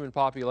a human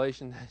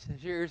population.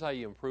 Here's how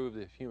you improve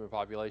the human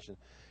population.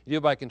 You do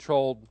it by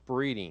controlled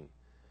breeding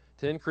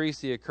to increase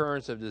the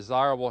occurrence of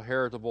desirable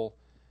heritable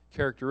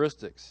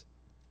characteristics.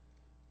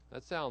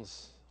 That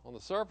sounds on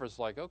the surface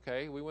like,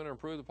 okay, we want to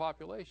improve the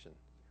population.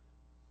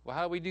 Well,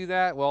 how do we do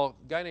that? Well,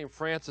 a guy named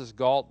Francis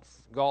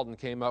Galton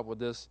came up with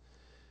this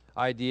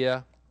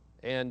idea,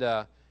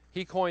 and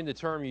he coined the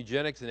term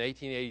eugenics in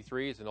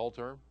 1883. It's an old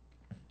term,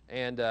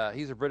 and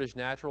he's a British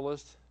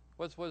naturalist.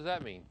 What does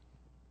that mean?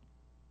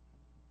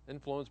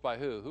 Influenced by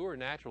who? Who are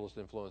naturalists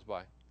influenced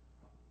by?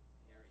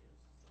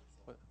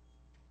 What'd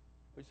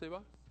you say,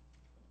 Bob?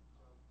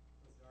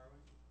 Darwin?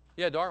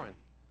 Yeah, Darwin.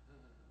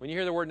 When you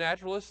hear the word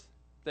naturalist,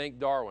 think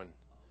Darwin.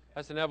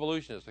 That's an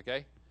evolutionist,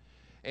 okay?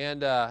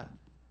 And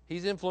he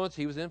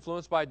was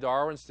influenced by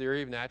Darwin's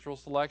theory of natural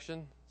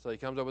selection. So he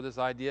comes up with this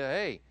idea,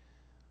 hey,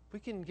 we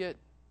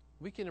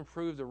can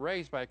improve the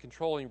race by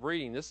controlling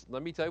breeding.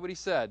 Let me tell you what he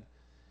said.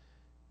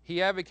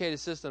 He advocated a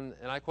system,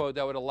 and I quote,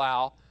 that would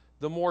allow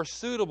the more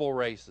suitable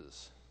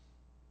races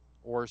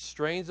or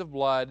strains of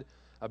blood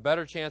a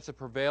better chance of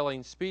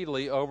prevailing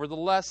speedily over the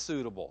less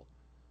suitable.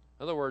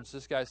 In other words,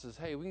 this guy says,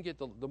 hey, we can get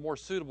the more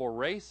suitable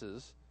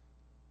races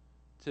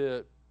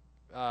to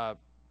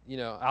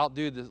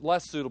outdo the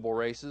less suitable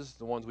races,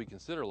 the ones we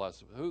consider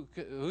less.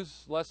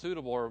 Who's less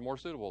suitable or more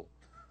suitable?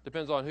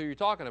 Depends on who you're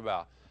talking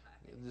about.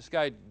 This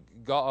guy,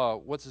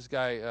 what's this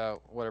guy,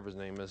 whatever his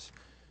name is,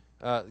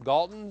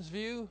 Galton's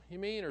view, you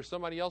mean, or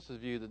somebody else's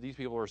view that these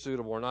people are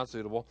suitable or not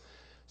suitable?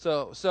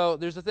 So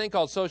there's a thing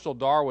called social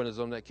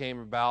Darwinism that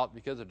came about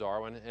because of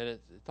Darwin, and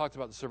it talks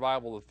about the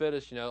survival of the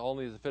fittest.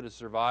 Only the fittest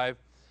survive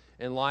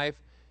in life,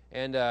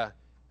 and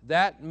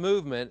that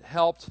movement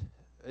helped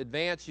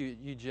advance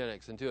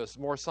eugenics into a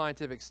more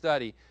scientific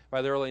study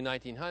by the early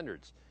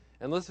 1900s.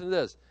 And listen to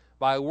this: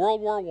 by World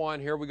War I,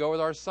 here we go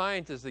with our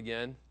scientists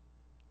again.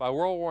 By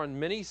World War I,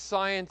 many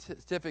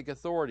scientific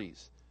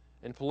authorities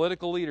and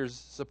political leaders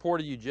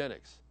supported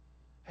eugenics.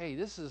 Hey,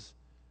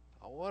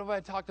 what have I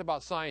talked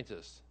about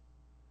scientists?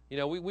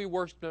 We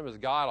worship them as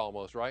God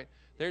almost, right?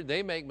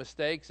 They make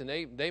mistakes, and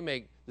they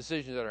make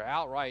decisions that are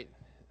outright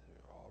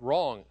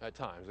wrong at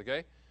times,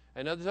 okay?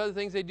 And there's other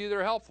things they do that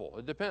are helpful.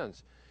 It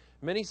depends.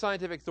 Many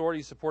scientific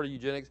authorities supported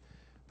eugenics,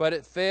 but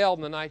it failed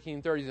in the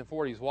 1930s and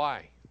 40s.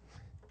 Why?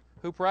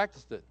 Who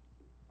practiced it?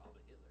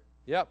 Probably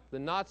Hitler. Yep, the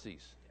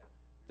Nazis.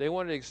 They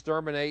wanted to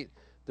exterminate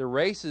the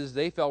races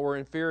they felt were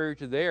inferior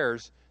to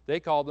theirs. They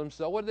called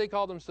themselves, what did they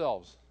call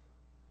themselves?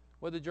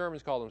 What did the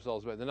Germans call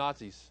themselves? The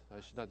Nazis,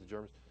 not the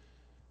Germans.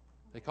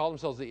 They called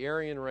themselves the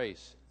Aryan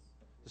race,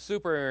 the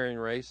super Aryan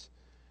race.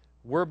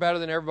 We're better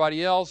than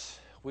everybody else.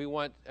 We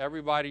want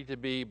everybody to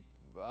be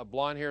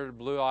blonde-haired,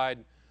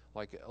 blue-eyed,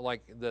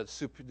 like the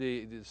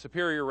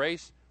superior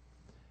race.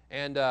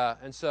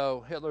 And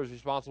so Hitler's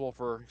responsible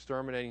for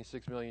exterminating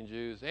 6 million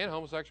Jews and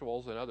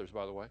homosexuals and others,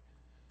 by the way. You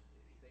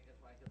think that's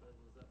why Hitler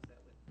was upset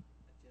with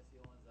Jesse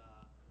Owens'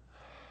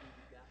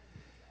 BB gun?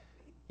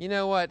 You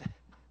know what?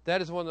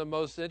 That is one of the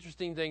most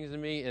interesting things to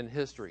me in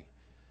history.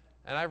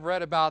 And I've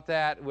read about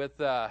that with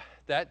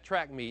that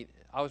track meet.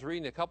 I was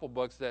reading a couple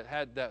books that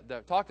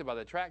talked about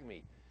that track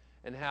meet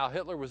and how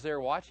Hitler was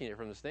there watching it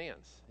from the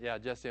stands. Yeah,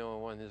 Jesse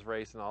Owens won his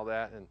race and all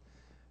that, and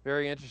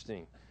very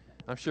interesting.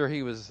 I'm sure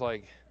he was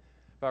like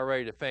about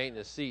ready to faint in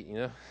his seat, you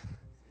know. It's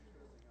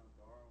interesting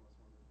how Darwin was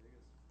one of the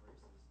biggest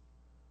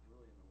racists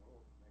really in the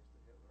world next to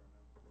Hitler.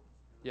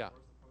 And Yeah.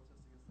 where's the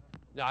protest against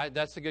that? Now,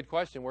 that's a good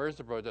question. Where is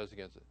the protest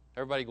against it?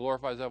 Everybody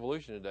glorifies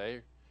evolution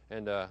today,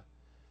 and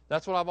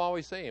that's what I'm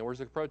always saying. Where's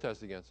the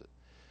protest against it?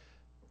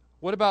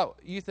 What about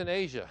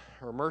euthanasia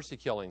or mercy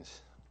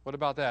killings? What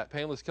about that?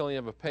 Painless killing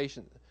of a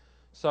patient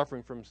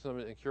suffering from some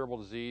incurable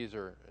disease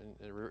or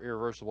an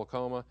irreversible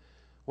coma.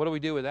 What do we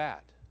do with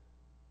that?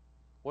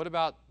 What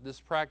about this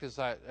practice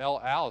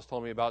Alice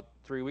told me about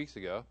 3 weeks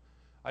ago?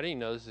 I didn't even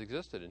know this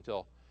existed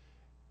until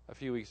a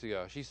few weeks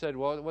ago. She said,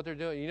 well, what they're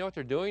doing, you know what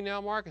they're doing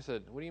now, Mark? I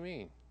said, what do you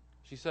mean?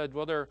 She said,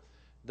 well, they're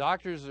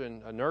doctors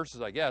and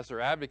nurses, I guess, are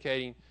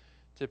advocating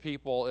to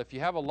people, if you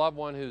have a loved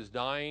one who's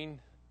dying,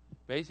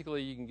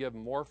 basically you can give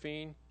them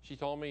morphine, she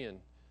told me, and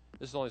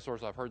this is the only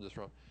source I've heard this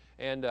from.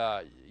 And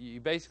you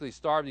basically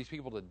starve these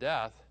people to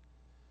death,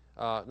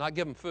 not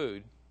give them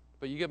food,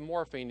 but you give them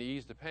morphine to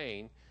ease the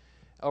pain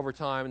over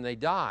time, and they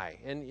die.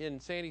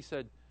 And Sandy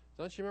said,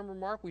 don't you remember,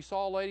 Mark, we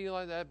saw a lady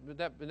like that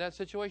in that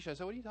situation? I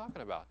said, what are you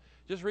talking about?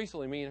 Just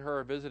recently, me and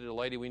her visited a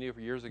lady we knew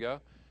for years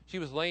ago. She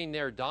was laying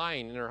there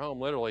dying in her home,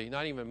 literally,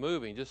 not even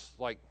moving, just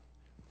like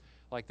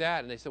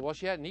that. And they said, well,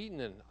 she hadn't eaten,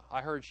 and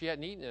I heard she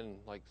hadn't eaten in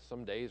like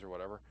some days or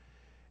whatever.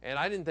 And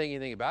I didn't think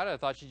anything about it. I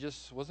thought she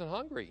just wasn't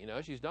hungry, you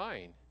know, she's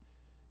dying.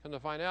 Come to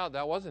find out,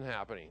 that wasn't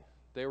happening.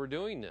 They were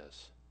doing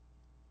this.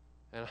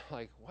 And I'm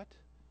like, what?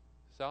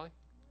 Sally?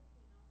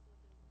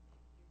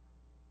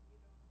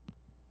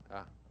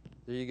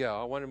 There you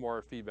go. I wanted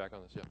more feedback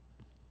on this, yeah.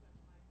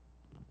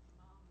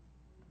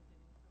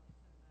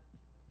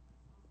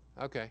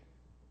 Okay.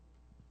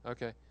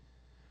 Okay.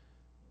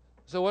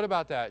 So what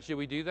about that? Should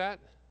we do that?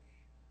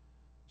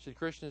 Should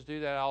Christians do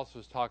that? Alice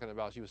was talking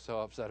about, she was so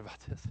upset about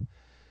this,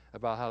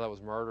 about how that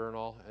was murder and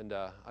all. And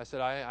I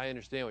said, I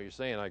understand what you're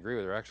saying. I agree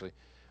with her, actually.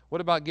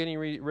 What about getting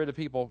rid of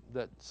people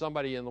that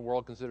somebody in the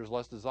world considers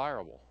less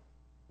desirable?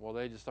 Well,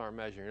 they just aren't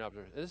measuring up.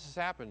 This has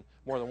happened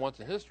more than once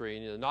in history,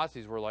 and the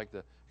Nazis were like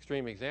the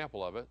extreme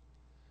example of it.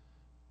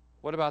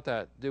 What about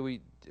that?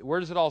 Where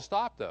does it all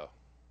stop, though?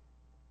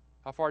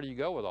 How far do you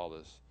go with all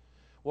this?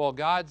 Well,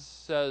 God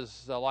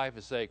says that life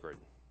is sacred.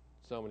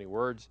 So many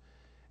words.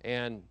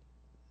 And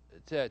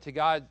to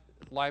God,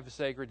 life is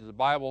sacred. To the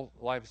Bible,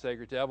 life is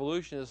sacred. To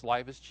evolutionists,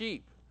 life is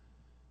cheap.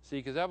 See,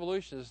 because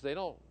evolutionists, they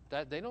don't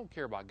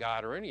care about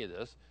God or any of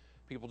this.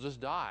 People just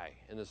die,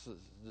 and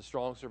the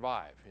strong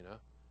survive, you know.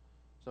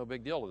 It's no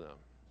big deal to them.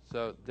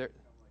 So they're...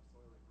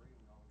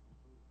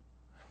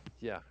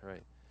 Yeah,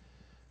 right.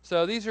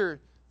 So these are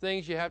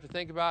things you have to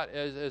think about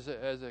as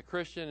a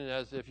Christian,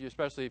 and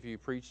especially if you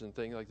preach and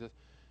things like this,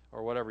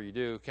 or whatever you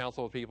do,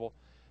 counsel with people.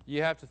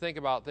 You have to think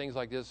about things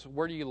like this.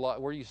 Where do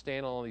you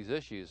stand on all these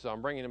issues? So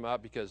I'm bringing them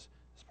up because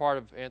it's part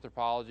of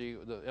anthropology,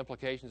 the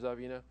implications of,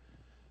 you know,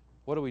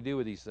 what do we do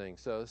with these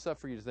things? So it's stuff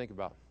for you to think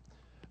about.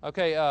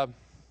 Okay,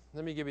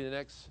 let me give you the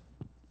next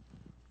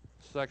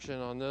section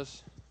on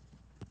this.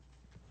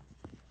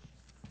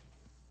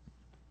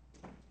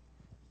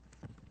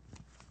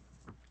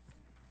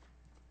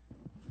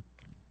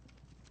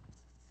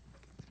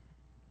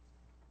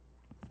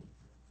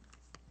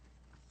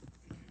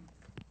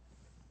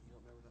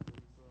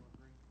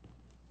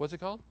 What's it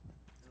called?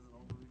 There's an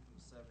old movie from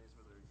the 70s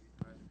where they're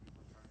euthanizing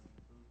people and turning them into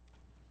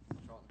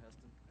food. Charlton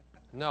Heston.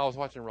 No, I was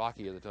watching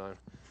Rocky at the time.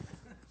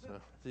 So,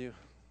 do you?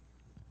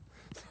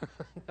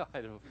 No,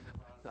 I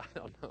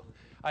don't know.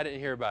 I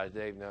didn't hear about it,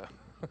 Dave. No,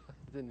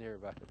 didn't hear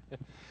about it.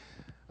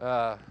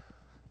 All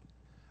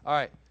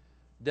right,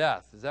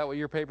 death. Is that what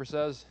your paper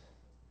says?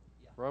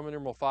 Yeah. Roman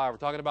numeral 5. We're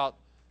talking about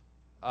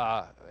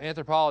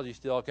anthropology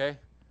still, okay?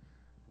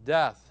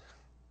 Death.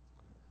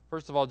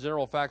 First of all,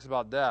 general facts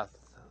about death.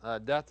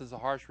 Death is a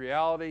harsh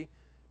reality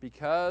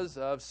because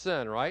of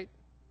sin, right?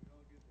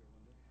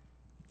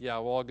 Yeah,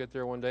 we'll all get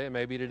there one day. It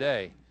may be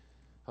today.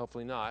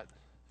 Hopefully not.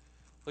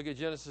 Look at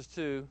Genesis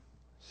 2,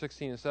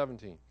 16 and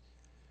 17.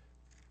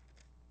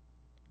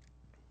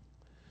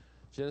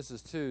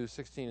 Genesis 2,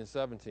 16 and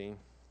 17.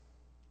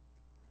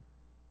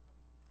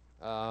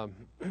 The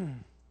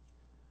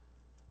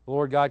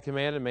Lord God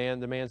commanded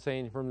the man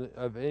saying,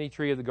 of any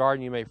tree of the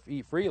garden you may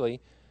eat freely,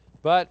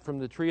 but from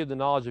the tree of the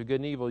knowledge of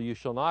good and evil you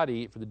shall not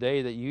eat, for the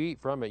day that you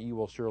eat from it you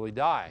will surely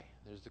die.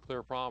 There's the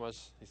clear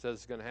promise. He says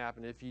it's going to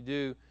happen if you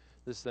do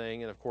this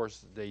thing, and of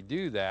course they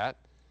do that,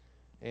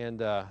 and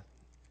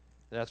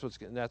that's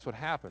what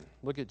happened.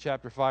 Look at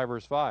chapter 5,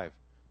 verse 5.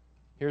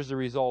 Here's the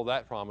result of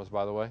that promise,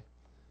 by the way.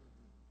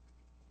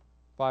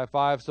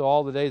 5:5. So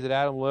all the days that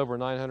Adam lived were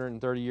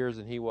 930 years,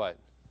 and he what?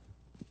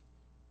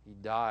 He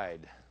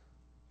died.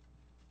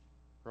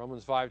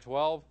 Romans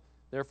 5:12.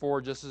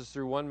 Therefore, just as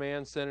through one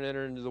man sin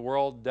entered into the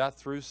world, death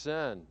through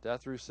sin.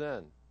 Death through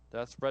sin.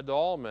 Death spread to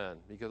all men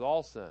because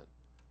all sin.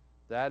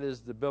 That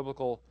is the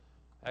biblical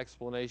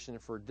explanation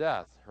for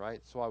death, right?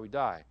 That's why we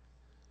die.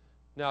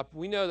 Now,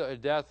 we know that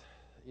at death,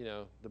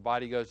 the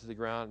body goes to the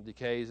ground,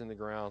 decays in the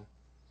ground,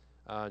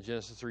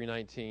 Genesis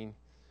 3:19.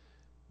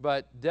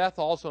 But death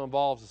also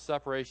involves the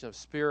separation of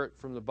spirit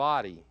from the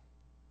body.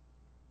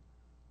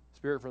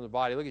 Spirit from the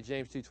body. Look at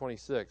James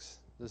 2:26.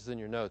 This is in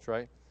your notes,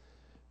 right?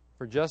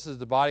 For just as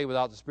the body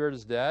without the spirit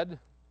is dead,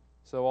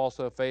 so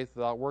also faith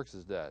without works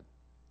is dead.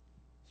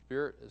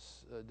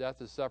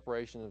 Death is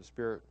separation of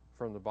spirit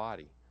from the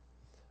body.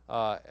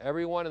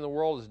 Everyone in the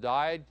world has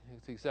died,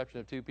 with the exception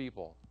of two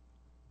people.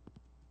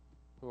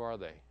 Who are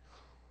they?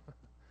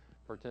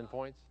 For 10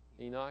 points?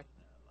 Enoch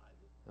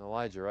and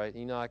Elijah, right?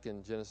 Enoch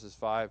in Genesis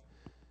 5,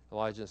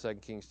 Elijah in 2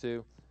 Kings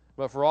 2.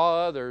 But for all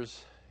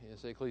others,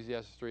 it's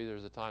Ecclesiastes 3,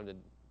 there's a time to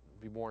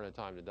be born and a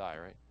time to die,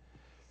 right?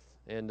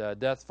 And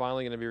death's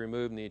finally going to be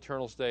removed in the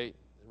eternal state.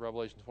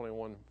 Revelation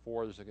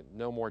 21:4, there's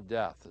no more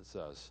death, it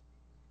says.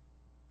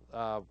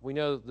 We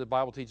know the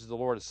Bible teaches the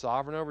Lord is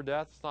sovereign over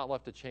death. It's not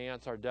left to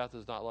chance. Our death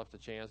is not left to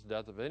chance. The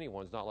death of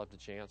anyone is not left to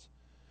chance.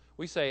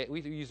 We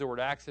use the word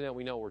accident.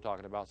 We know what we're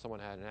talking about. Someone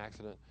had an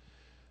accident.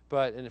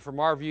 And from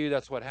our view,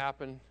 that's what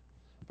happened.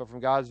 But from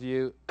God's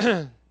view,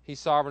 He's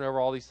sovereign over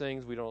all these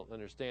things. We don't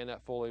understand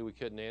that fully. We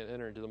couldn't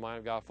enter into the mind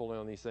of God fully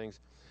on these things.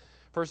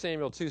 1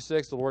 Samuel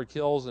 2:6, the Lord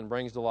kills and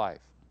brings to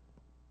life.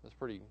 That's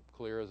pretty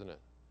clear, isn't it?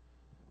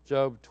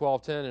 Job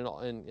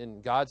 12:10,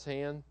 in God's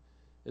hand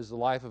is the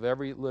life of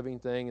every living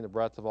thing and the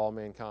breath of all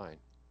mankind.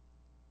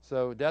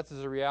 So death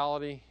is a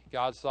reality.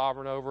 God's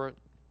sovereign over it.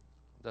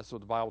 That's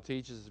what the Bible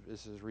teaches.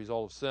 This is a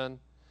result of sin.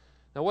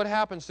 Now, what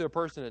happens to a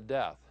person at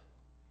death?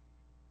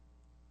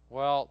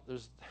 Well,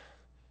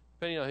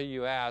 depending on who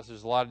you ask,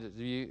 there's a lot of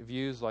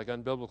views, like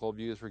unbiblical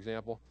views, for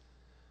example.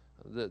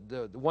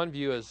 The one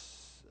view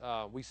is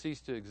we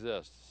cease to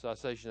exist,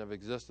 cessation of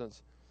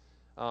existence.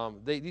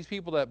 These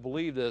people that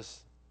believe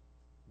this,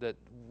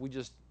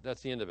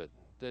 that's the end of it.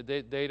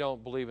 They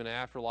don't believe in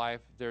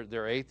afterlife.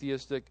 They're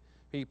atheistic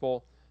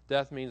people.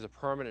 Death means a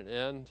permanent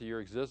end to your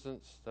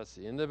existence. That's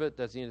the end of it.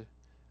 That's the end of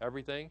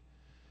everything.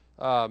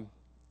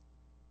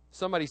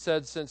 Somebody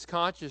said, since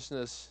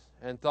consciousness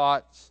and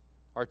thoughts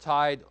are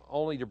tied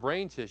only to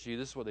brain tissue,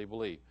 this is what they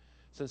believe.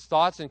 Since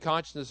thoughts and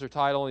consciousness are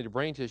tied only to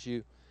brain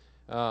tissue,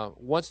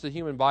 once the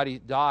human body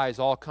dies,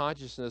 all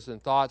consciousness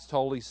and thoughts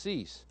totally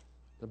cease.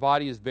 The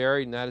body is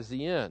buried, and that is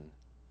the end.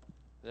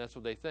 And that's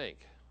what they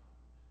think.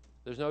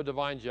 There's no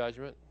divine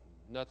judgment,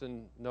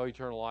 nothing, no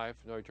eternal life,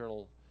 no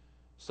eternal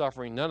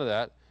suffering, none of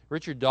that.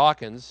 Richard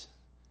Dawkins,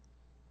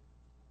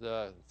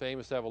 the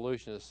famous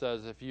evolutionist,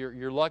 says if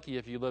you're lucky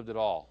if you lived at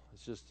all.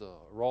 It's just a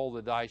roll of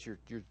the dice.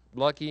 You're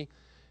lucky.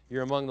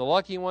 You're among the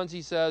lucky ones,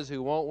 he says,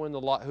 who won the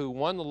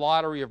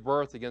lottery of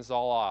birth against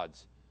all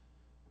odds.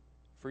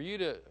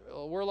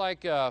 We're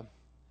like,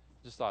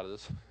 just thought of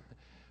this.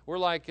 We're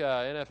like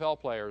NFL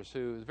players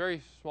who, a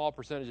very small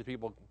percentage of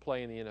people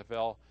play in the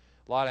NFL.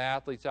 A lot of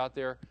athletes out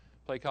there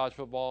play college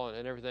football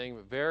and everything,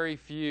 but very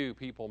few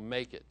people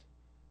make it.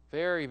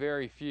 Very,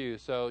 very few.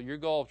 So your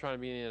goal of trying to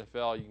be in the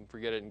NFL, you can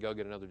forget it and go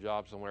get another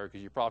job somewhere because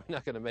you're probably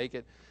not going to make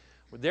it.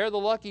 But they're the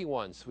lucky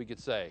ones, we could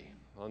say.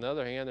 On the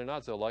other hand, they're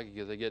not so lucky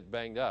because they get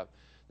banged up.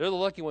 They're the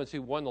lucky ones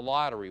who won the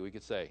lottery, we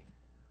could say.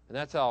 And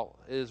that's how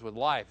it is with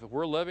life. If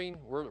we're living,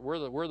 we're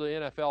the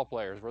NFL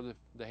players. We're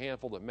the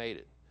handful that made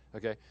it.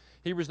 Okay.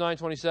 Hebrews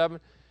 9:27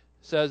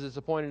 says it's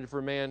appointed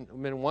for man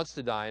wants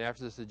to die, and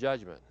after this the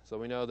judgment. So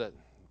we know that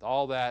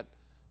all that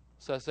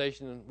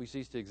cessation, we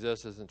cease to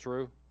exist, isn't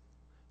true.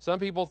 Some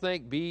people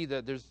think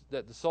that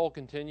the soul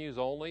continues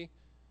only,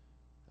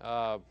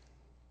 that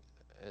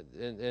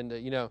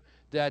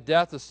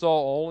death, the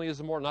soul only is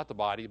immortal, not the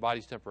body. The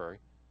body's temporary.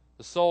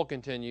 The soul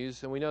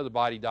continues, and we know the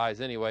body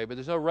dies anyway, but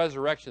there's no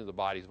resurrection of the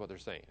body is what they're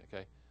saying,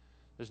 okay?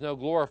 There's no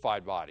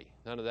glorified body,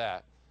 none of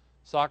that.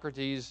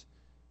 Socrates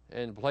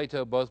and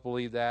Plato both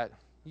believe that.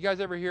 You guys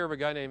ever hear of a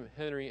guy named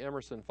Henry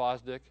Emerson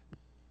Fosdick?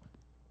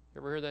 You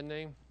ever heard that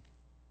name?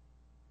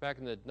 Back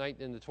in the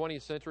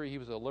 20th century, he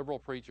was a liberal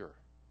preacher.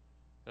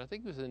 And I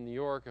think he was in New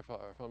York, if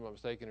I'm not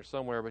mistaken, or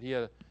somewhere, but he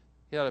had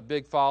a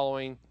big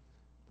following,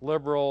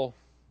 liberal,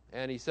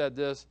 and he said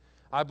this: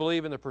 I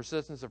believe in the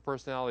persistence of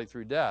personality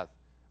through death.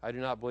 I do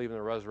not believe in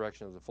the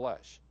resurrection of the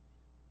flesh.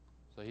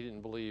 So he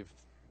didn't believe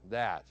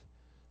that.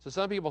 So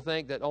some people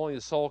think that only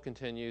the soul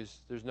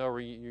continues. There's no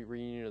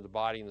reunion of the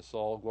body and the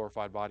soul,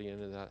 glorified body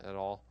in that at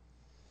all.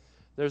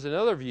 There's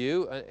another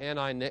view,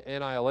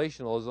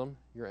 annihilationism.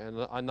 You're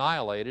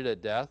annihilated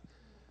at death.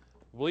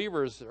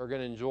 Believers are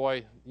going to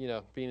enjoy,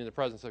 being in the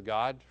presence of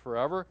God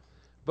forever,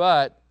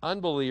 but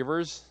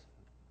unbelievers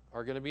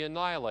are going to be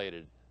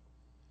annihilated.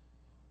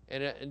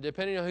 And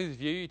depending on whose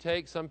view you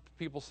take, some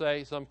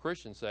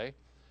Christians say,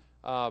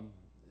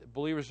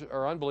 believers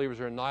or unbelievers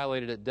are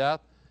annihilated at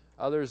death.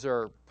 Others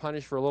are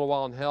punished for a little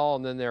while in hell,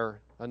 and then they're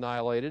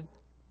annihilated.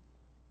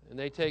 And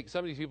some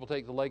of these people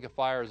take the lake of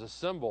fire as a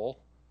symbol,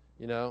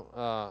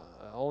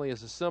 only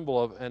as a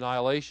symbol of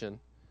annihilation.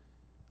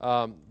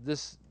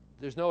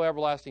 There's no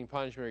everlasting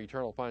punishment or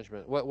eternal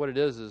punishment. What it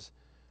is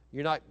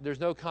there's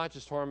no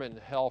conscious torment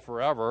in hell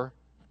forever.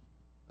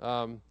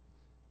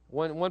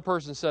 One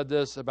person said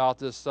this about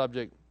this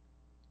subject: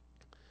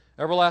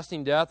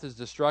 everlasting death is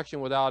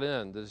destruction without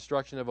end, the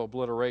destruction of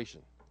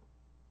obliteration.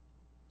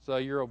 So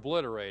you're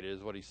obliterated,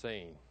 is what he's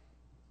saying.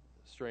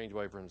 Strange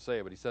way for him to say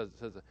it, but he says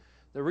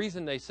the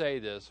reason they say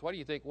this. What do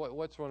you think?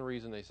 What's one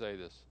reason they say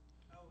this?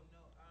 Oh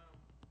no,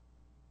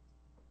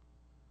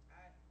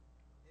 it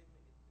makes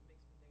me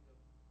think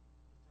of the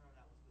time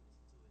I was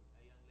listening to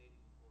a young lady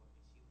before, and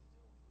she was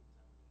doing food something,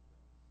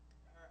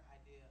 but her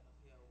idea of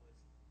hell was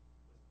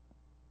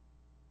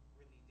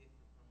really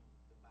different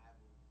from the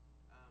Bible.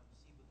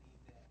 She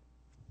believed that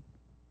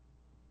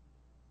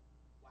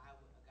why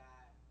would a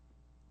God?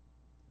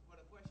 Well,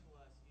 the question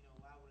was,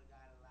 why would a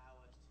God allow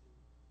us to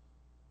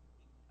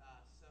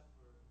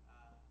suffer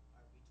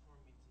or be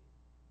tormented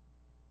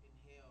in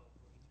hell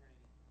for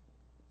eternity?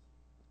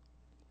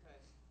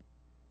 Because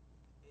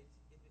if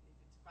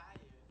it's fire,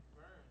 it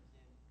burns,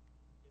 and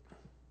if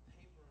it's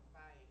paper and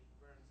fire, it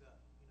burns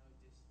up. I can't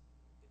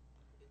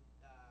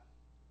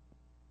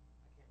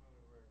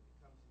remember the word. It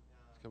comes in.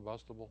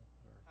 Combustible?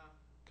 Huh?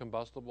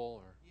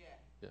 Combustible or? Yeah.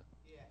 Yeah.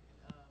 Yeah.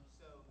 And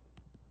so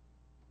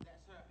that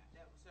was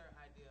her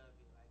idea of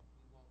it. Like,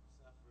 we won't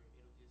suffer.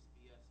 It'll just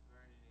be us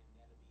burning, and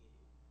that'll be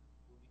it.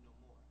 We'll be no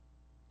more.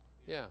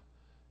 Yeah.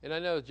 And I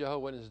know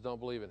Jehovah's Witnesses don't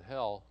believe in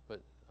hell,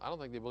 but I don't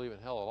think they believe in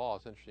hell at all.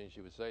 It's interesting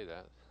she would say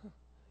that.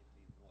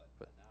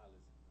 But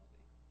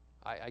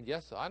I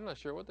guess so. I'm not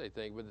sure what they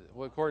think, but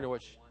according to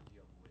what she...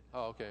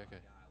 Oh, okay.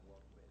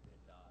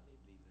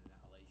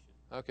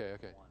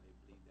 Okay.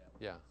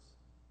 Yeah.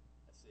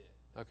 That's it.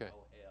 Okay.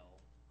 No hell.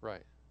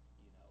 Right.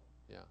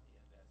 Yeah.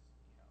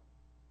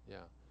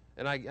 Yeah.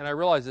 And I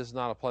realize this is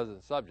not a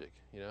pleasant subject,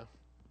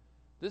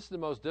 This is the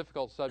most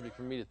difficult subject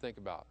for me to think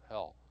about,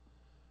 hell.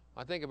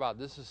 I think about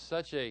this is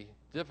such a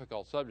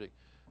difficult subject.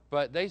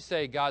 But they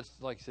say God's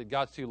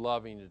too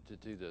loving to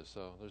do this,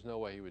 so there's no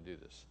way he would do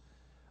this.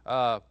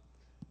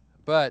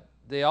 But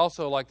they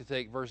also like to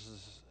take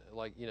verses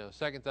like,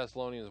 2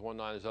 Thessalonians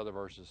 1:9, there's other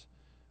verses,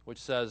 which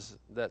says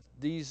that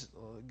these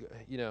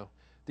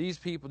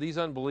people, these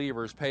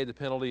unbelievers, pay the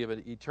penalty of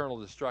eternal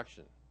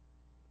destruction.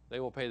 They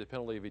will pay the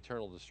penalty of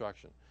eternal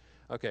destruction.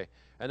 Okay,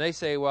 and they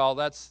say, well,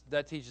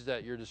 that teaches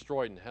that you're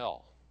destroyed in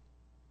hell,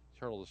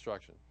 eternal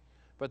destruction.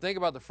 But think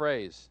about the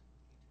phrase,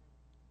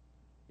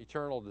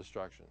 eternal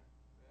destruction.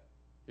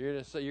 You're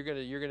going to say you're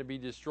going to be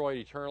destroyed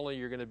eternally.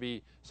 You're going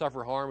to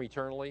suffer harm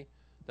eternally.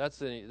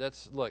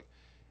 Look,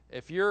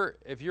 if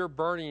you're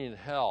burning in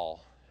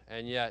hell,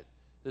 and yet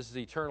this is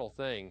an eternal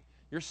thing,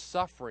 you're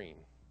suffering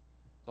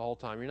the whole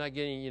time. You're not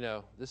getting,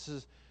 this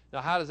is, now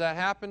how does that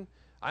happen?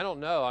 I don't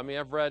know. I mean,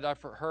 I've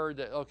heard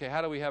that, okay,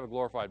 how do we have a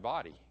glorified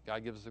body?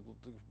 God gives the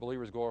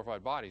believers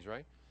glorified bodies,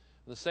 right?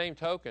 In the same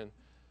token,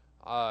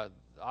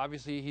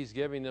 obviously he's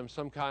giving them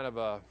some kind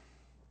of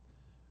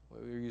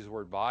we use the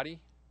word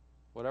body,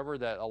 whatever,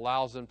 that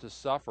allows them to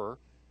suffer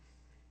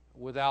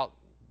without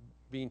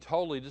being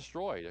totally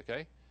destroyed,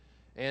 okay?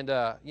 And,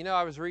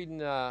 I was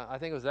reading, I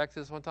think it was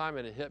Exodus one time,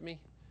 and it hit me.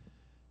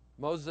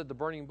 Moses at the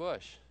burning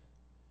bush.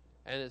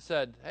 And it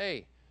said,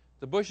 hey,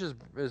 the bush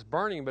is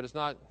burning, but it's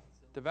not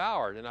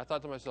devoured. And I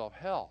thought to myself,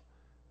 hell.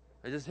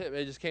 It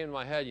just came to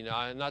my head,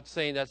 I'm not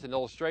saying that's an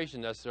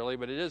illustration necessarily,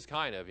 but it is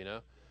kind of,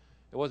 It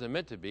wasn't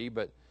meant to be,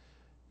 but,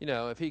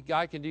 if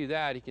God can do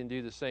that, he can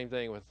do the same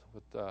thing with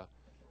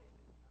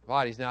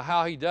bodies. Now,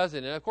 how he does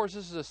it, and of course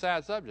this is a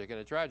sad subject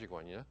and a tragic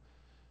one,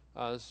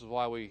 this is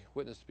why we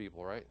witness to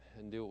people, right,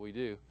 and do what we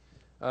do.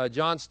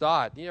 John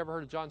Stott, you ever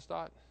heard of John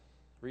Stott?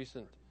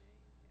 Recent,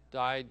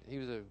 died. He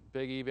was a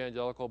big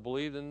evangelical,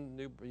 believed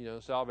in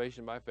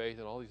salvation by faith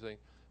and all these things.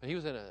 And he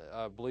was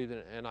believed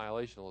in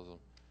annihilationism.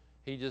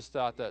 He just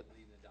thought that,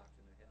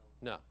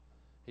 no,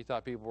 he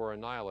thought people were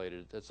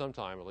annihilated at some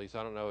time, at least.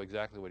 I don't know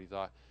exactly what he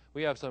thought.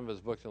 We have some of his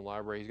books in the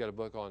library. He's got a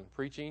book on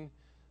preaching.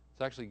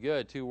 It's actually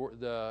good.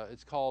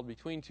 It's called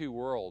Between Two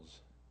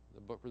Worlds,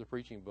 the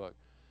preaching book.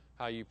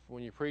 How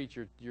when you preach,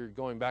 you're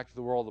going back to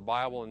the world of the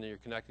Bible, and then you're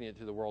connecting it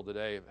to the world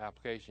today of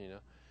application,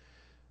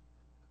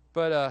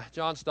 But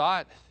John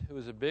Stott, who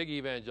was a big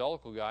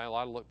evangelical guy, a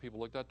lot of people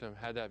looked up to him,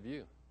 had that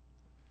view.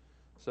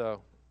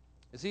 So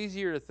it's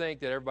easier to think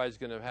that everybody's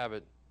going to have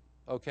it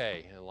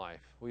okay in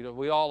life.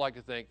 We all like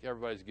to think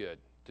everybody's good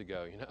to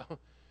go,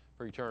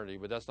 for eternity,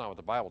 but that's not what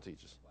the Bible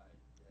teaches.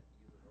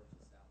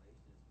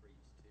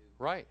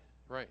 Right.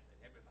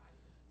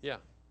 Yeah.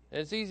 And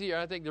it's easier.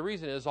 I think the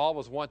reason is all of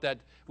us want that.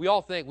 We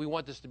all think we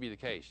want this to be the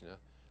case.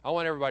 I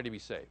want everybody to be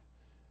saved,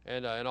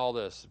 and all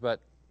this,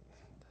 but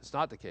it's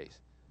not the case.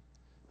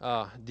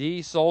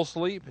 Soul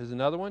sleep is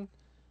another one,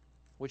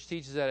 which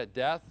teaches that at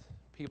death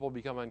people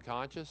become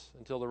unconscious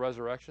until the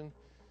resurrection.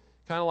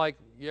 Kind of like,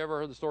 you ever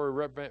heard the story of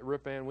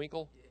Rip Van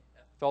Winkle?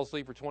 Yeah. Fell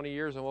asleep for 20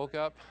 years and woke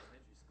up.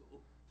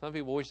 Some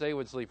people wish they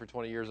would sleep for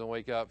 20 years and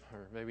wake up,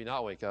 or maybe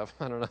not wake up.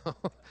 I don't know.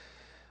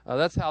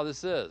 That's how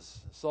this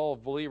is. The soul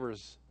of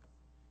believers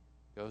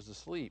goes to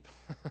sleep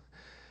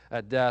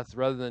at death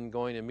rather than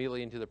going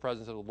immediately into the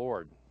presence of the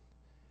Lord.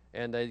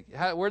 And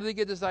where did they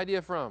get this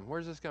idea from? Where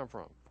does this come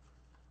from?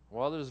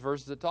 Well, there's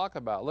verses that talk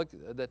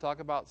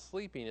about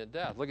sleeping at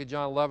death. Look at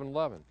John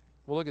 11:11.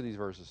 We'll look at these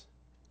verses.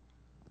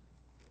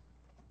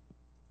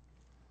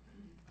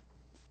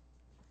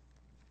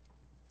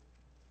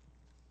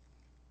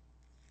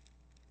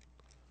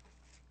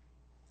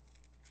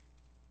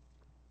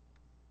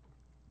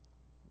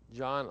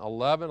 John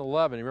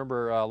 11:11.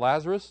 Remember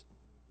Lazarus?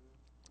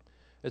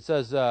 It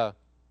says,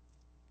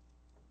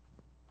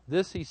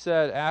 this he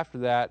said after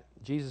that.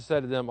 Jesus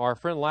said to them, our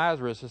friend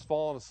Lazarus has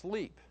fallen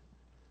asleep.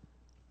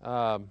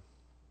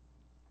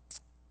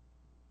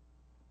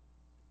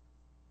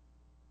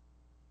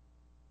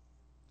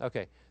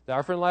 Okay,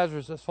 our friend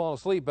Lazarus has fallen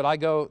asleep, but I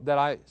go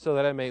so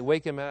that I may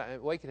waken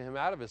him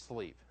out of his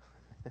sleep.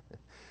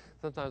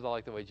 Sometimes I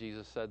like the way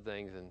Jesus said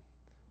things, and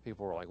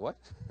people were like, what?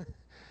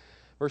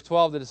 Verse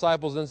 12, the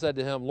disciples then said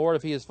to him, Lord,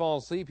 if he has fallen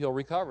asleep, he'll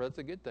recover. That's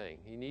a good thing.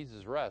 He needs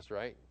his rest,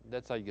 right?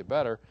 That's how you get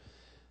better.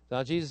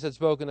 Now, Jesus had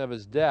spoken of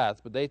his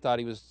death, but they thought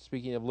he was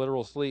speaking of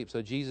literal sleep.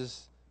 So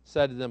Jesus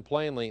said to them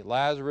plainly,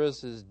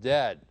 Lazarus is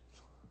dead. I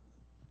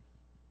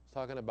was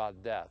talking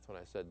about death when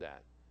I said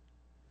that.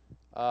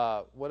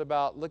 What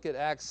about, look at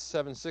Acts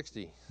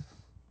 7:60.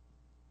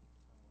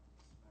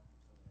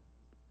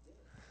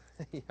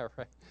 Yeah,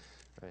 right.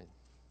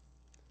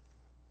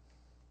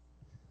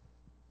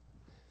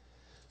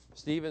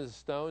 Stephen is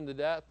stoned to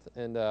death,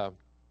 and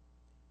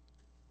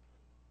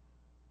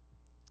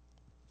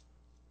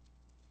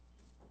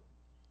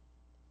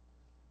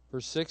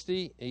verse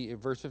 60,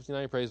 verse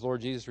 59, praise Lord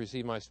Jesus,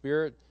 receive my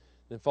spirit.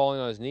 Then falling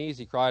on his knees,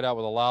 he cried out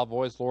with a loud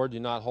voice, Lord, do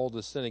not hold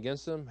this sin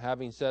against him.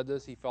 Having said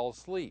this, he fell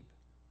asleep.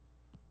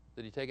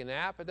 Did he take a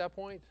nap at that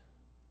point?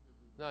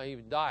 No, he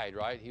died,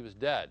 right? He was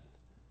dead.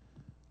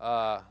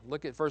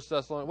 Look at 1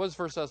 Thessalonians. What does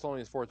 1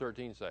 Thessalonians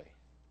 4:13 say?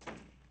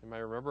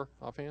 Anybody remember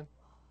offhand?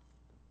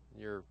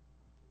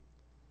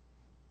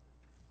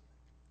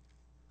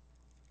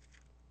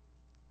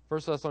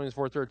 1 Thessalonians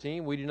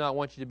 4:13, we do not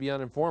want you to be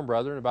uninformed,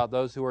 brethren, about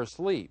those who are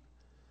asleep,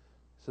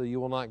 so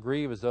you will not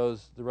grieve as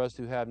the rest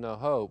who have no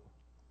hope.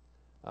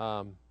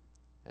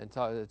 And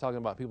talking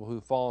about people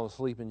who've fallen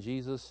asleep in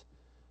Jesus.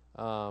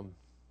 And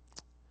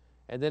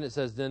then it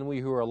says, then we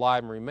who are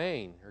alive and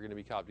remain are going to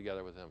be caught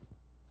together with him.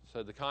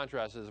 So the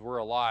contrast is we're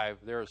alive,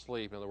 they're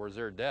asleep. In other words,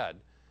 they're dead.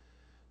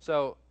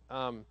 So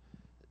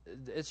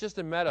it's just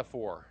a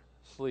metaphor,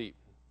 sleep,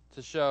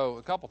 to show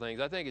a couple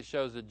things. I think it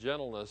shows the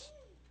gentleness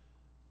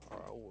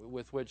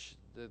with which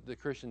the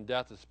Christian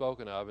death is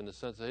spoken of, in the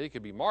sense that he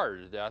could be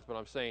martyred to death, but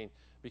I'm saying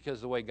because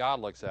of the way God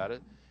looks at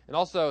it. And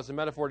also it's a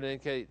metaphor to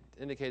indicate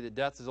that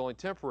death is only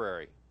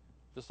temporary,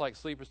 just like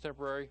sleep is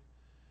temporary.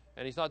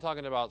 And he's not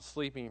talking about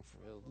sleeping,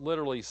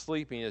 literally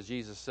sleeping, as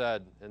Jesus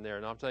said in there.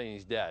 And I'm telling you,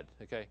 he's dead,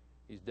 okay?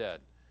 He's dead.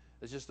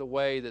 It's just the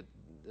way that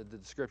the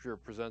Scripture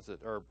presents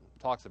it, or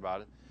talks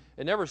about it.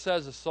 It never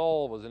says the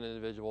soul was an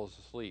individual is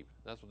asleep.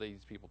 That's what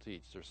these people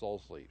teach. Their soul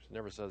sleeps. It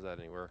never says that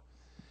anywhere.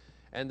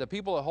 And the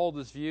people that hold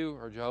this view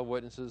are Jehovah's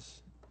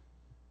Witnesses,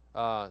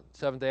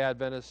 Seventh-day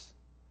Adventists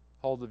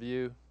hold the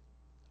view.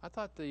 I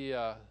thought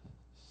the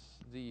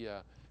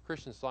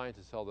Christian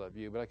Scientists held that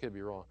view, but I could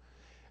be wrong.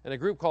 And a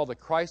group called the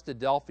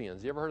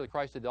Christadelphians. You ever heard of the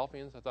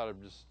Christadelphians? I thought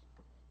I'd just,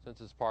 since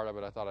it's part of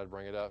it, I thought I'd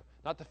bring it up.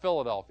 Not the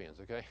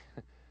Philadelphians, okay?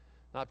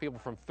 Not people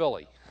from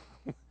Philly.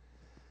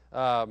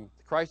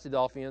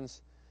 Christadelphians,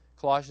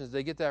 Colossians,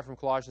 they get that from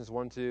Colossians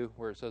 1:2,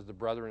 where it says the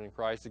brethren in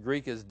Christ. The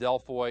Greek is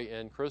Delphoi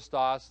and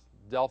Christos.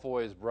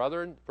 Delphoi is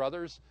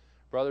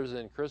brothers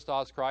in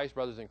Christos, Christ,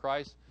 brothers in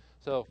Christ.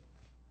 So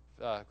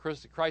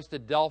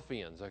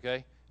Christadelphians,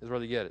 okay, is where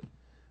they get it.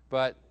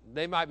 But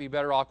they might be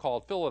better off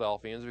called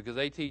Philadelphians, because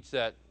they teach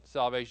that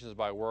salvation is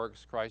by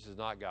works, Christ is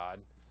not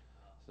God.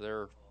 So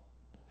they're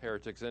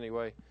heretics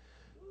anyway.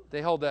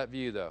 They hold that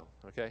view, though,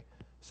 okay?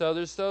 So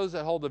there's those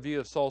that hold the view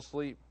of soul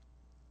sleep.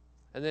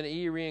 And then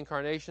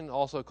reincarnation,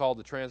 also called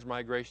the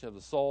transmigration of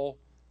the soul.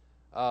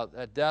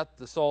 At death,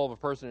 the soul of a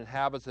person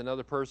inhabits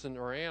another person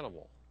or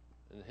animal.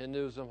 And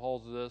Hinduism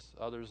holds to this.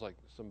 Others, like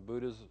some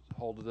Buddhists,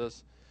 hold to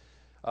this.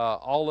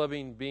 All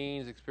living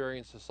beings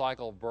experience the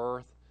cycle of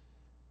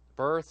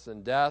births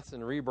and deaths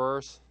and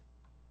rebirths,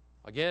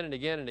 again and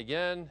again and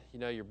again. You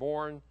know, you're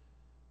born,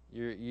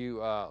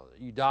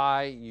 you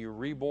die, you're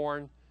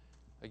reborn,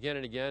 again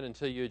and again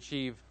until you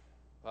achieve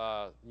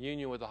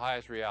union with the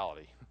highest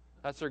reality.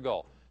 That's their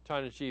goal,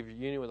 trying to achieve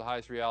union with the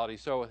highest reality.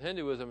 So with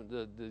Hinduism,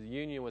 the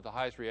union with the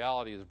highest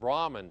reality is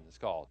Brahman, it's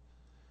called.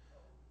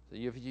 So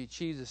if you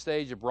achieve the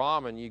stage of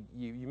Brahman, you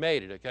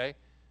made it, okay?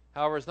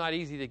 However, it's not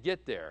easy to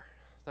get there.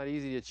 It's not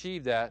easy to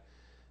achieve that,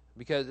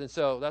 and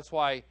so that's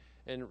why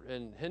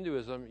in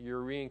Hinduism,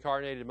 you're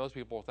reincarnated, most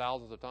people,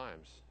 thousands of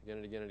times, again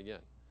and again and again.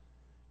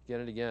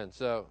 Again and again.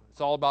 So it's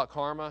all about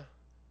karma.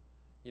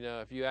 You know,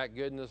 if you act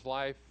good in this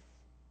life,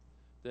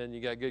 then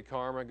you got good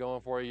karma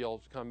going for you.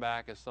 You'll come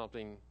back as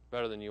something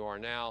better than you are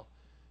now.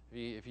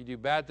 If you do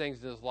bad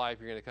things in this life,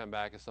 you're going to come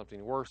back as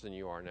something worse than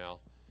you are now.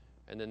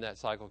 And then that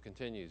cycle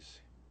continues.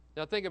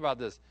 Now think about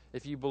this.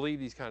 If you believe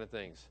these kind of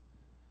things,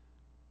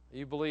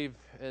 you believe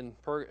in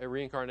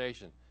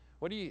reincarnation,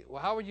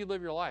 How would you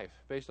live your life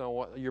based on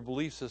what your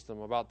belief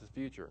system about the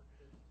future?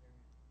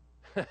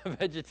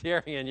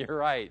 Vegetarian, you're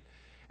right.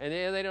 And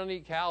they don't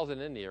eat cows in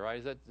India, right?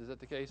 Is that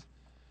the case?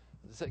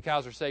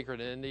 Cows are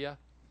sacred in India,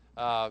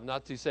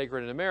 not too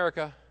sacred in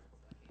America.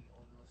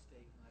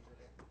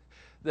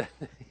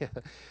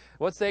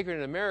 What's sacred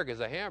in America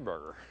is a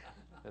hamburger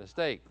and a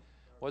steak.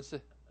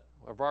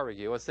 Or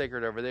barbecue? What's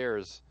sacred over there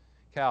is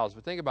cows.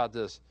 But think about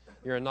this: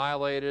 you're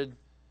annihilated,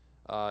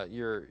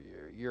 you're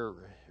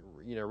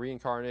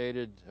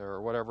reincarnated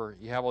or whatever.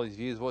 You have all these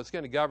views. Well, it's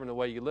going to govern the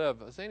way you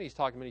live. Sandy's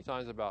talked many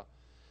times about.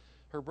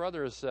 Her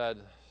brother has said,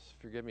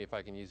 forgive me if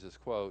I can use this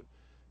quote.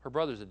 Her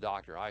brother's a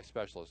doctor, eye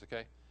specialist.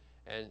 Okay,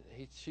 and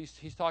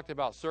he's talked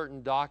about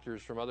certain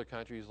doctors from other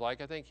countries,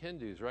 like I think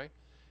Hindus, right?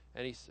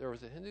 And or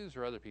was it Hindus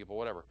or other people,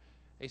 whatever.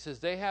 He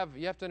says you have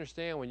to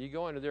understand when you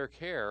go into their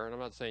care, and I'm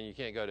not saying you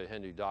can't go to a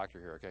Hindu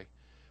doctor here, okay?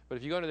 But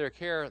if you go into their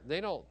care,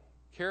 they don't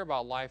care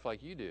about life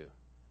like you do.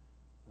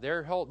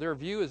 Their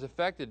view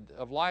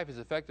of life is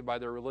affected by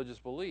their religious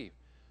belief.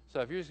 So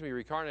if you're just going to be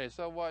reincarnated,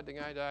 so what? The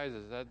guy dies,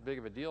 is that big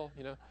of a deal?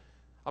 You know?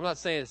 I'm not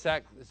saying it's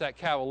that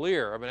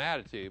cavalier of an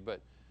attitude,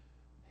 but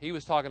he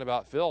was talking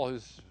about Phil,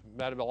 who's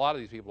met a lot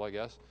of these people, I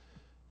guess,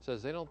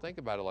 says they don't think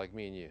about it like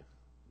me and you.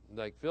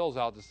 Like Phil's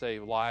out to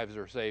save lives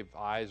or save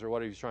eyes or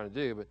whatever he's trying to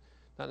do, but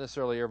not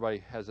necessarily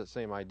everybody has that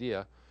same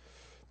idea.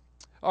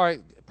 All right,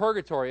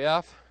 purgatory,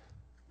 F.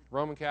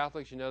 Roman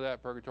Catholics, you know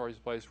that. Purgatory is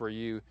a place where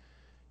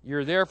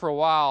you're there for a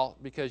while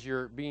because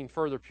you're being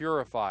further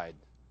purified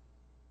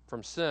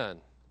from sin.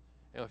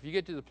 And if you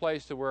get to the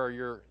place to where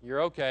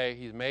you're okay,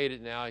 he's made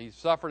it now, he's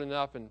suffered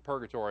enough in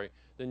purgatory,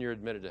 then you're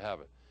admitted to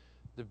heaven.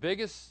 The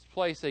biggest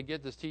place they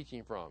get this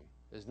teaching from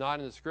is not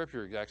in the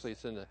Scripture, actually.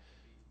 It's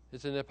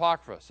in the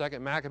Apocrypha. 2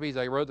 Maccabees,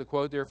 I wrote the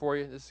quote there for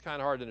you. This is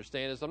kind of hard to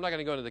understand. I'm not going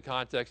to go into the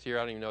context here.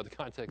 I don't even know what the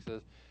context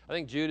is. I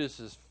think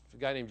a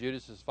guy named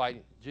Judas is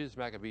fighting, Judas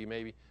Maccabee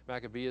maybe,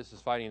 Maccabeus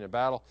is fighting in a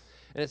battle.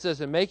 And it says,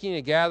 in making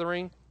a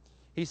gathering,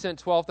 he sent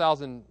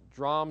 12,000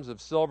 drams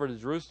of silver to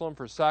Jerusalem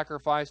for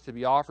sacrifice to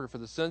be offered for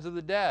the sins of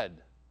the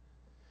dead,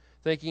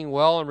 thinking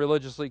well and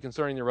religiously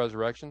concerning the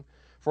resurrection.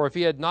 For if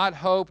he had not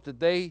hoped that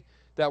they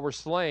that were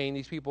slain,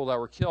 these people that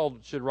were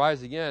killed, should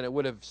rise again, it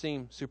would have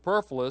seemed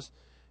superfluous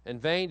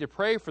and vain to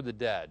pray for the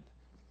dead.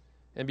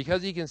 And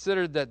because he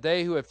considered that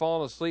they who had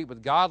fallen asleep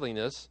with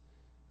godliness,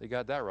 they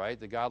got that right,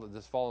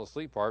 this fallen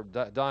asleep part,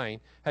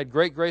 dying, had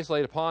great grace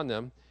laid upon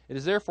them, it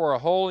is therefore a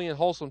holy and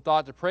wholesome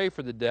thought to pray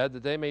for the dead,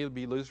 that they may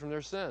be loosed from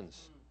their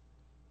sins.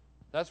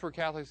 That's where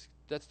Catholics,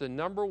 that's the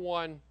number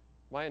one,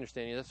 my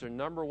understanding, that's their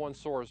number one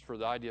source for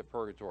the idea of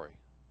purgatory.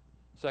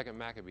 2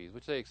 Maccabees,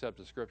 which they accept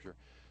as Scripture.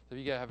 So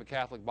if you have a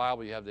Catholic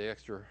Bible, you have the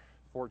extra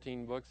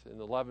 14 books and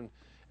 11,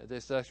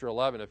 this extra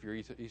 11 if you're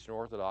Eastern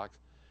Orthodox.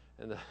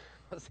 And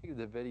let's see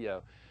the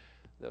video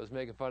that was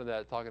making fun of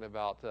that, talking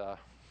about the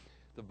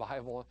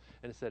Bible,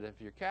 and it said if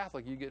you're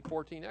Catholic, you get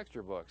 14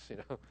 extra books, you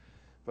know.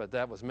 But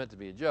that was meant to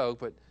be a joke.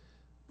 But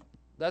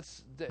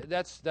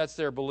that's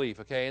their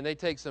belief, okay? And they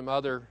take some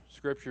other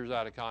scriptures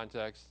out of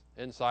context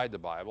inside the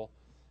Bible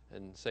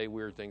and say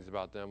weird things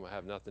about them that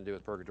have nothing to do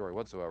with purgatory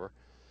whatsoever.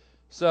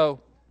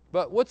 So,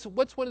 but what's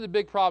one of the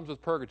big problems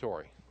with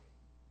purgatory?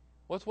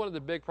 What's one of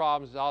the big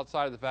problems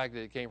outside of the fact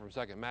that it came from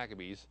 2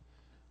 Maccabees?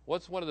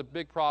 What's one of the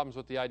big problems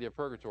with the idea of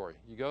purgatory?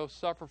 You go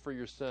suffer for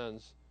your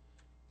sins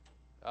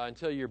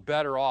until you're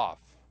better off.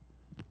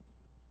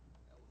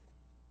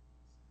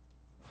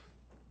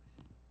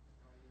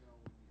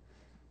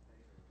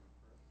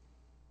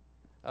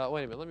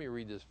 Wait a minute, let me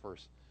read this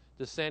first.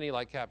 Does Sandy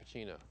like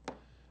cappuccino?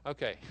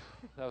 Okay,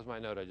 that was my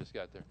note I just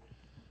got there.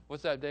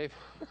 What's that, Dave?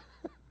 How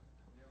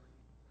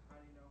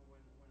do you know when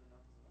enough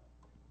is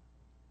enough?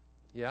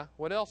 Yeah,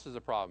 what else is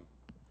a problem?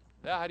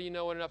 Yeah, how do you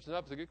know when enough's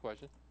enough is a good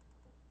question.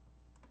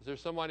 Is there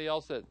somebody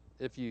else that,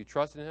 if you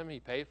trust in him, he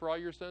paid for all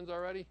your sins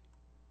already?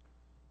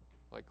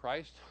 Like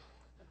Christ?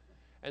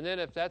 And then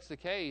if that's the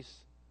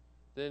case,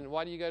 then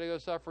why do you got to go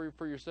suffer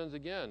for your sins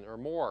again or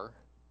more?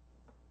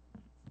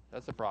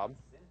 That's a problem.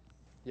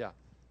 Yeah.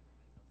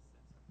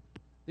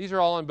 These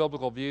are all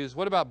unbiblical views.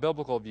 What about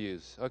biblical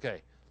views?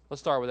 Okay, let's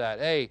start with that.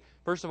 A,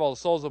 first of all, the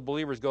souls of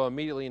believers go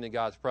immediately into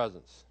God's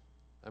presence.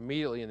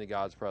 Immediately into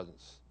God's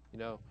presence. You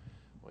know,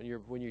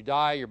 when you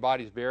die, your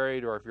body's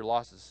buried, or if you're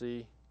lost at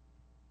sea,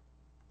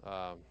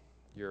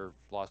 you're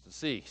lost at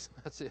sea.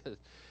 That's it.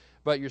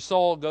 But your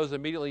soul goes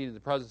immediately into the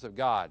presence of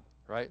God,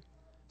 right?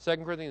 2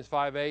 Corinthians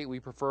 5:8, we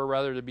prefer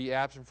rather to be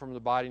absent from the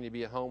body and to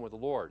be at home with the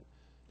Lord.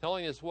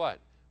 Telling us what?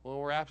 When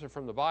we're absent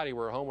from the body,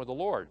 we're at home with the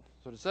Lord.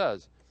 That's what it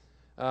says.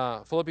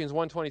 Philippians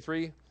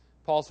 1:23,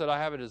 Paul said, I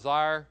have a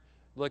desire.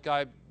 Look,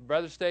 I'd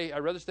rather stay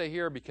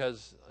here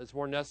because it's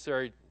more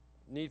necessary,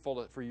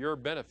 needful for your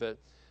benefit.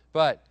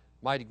 But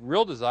my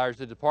real desire is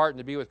to depart and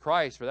to be with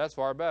Christ, for that's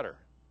far better.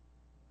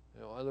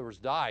 You know, in other words,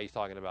 die, he's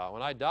talking about.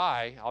 When I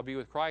die, I'll be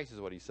with Christ, is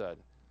what he said.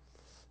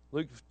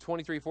 Luke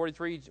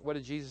 23:43, what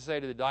did Jesus say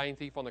to the dying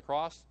thief on the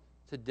cross?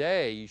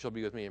 Today you shall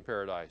be with me in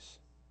paradise.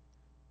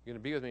 You're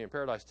going to be with me in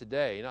paradise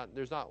today.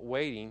 There's not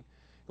waiting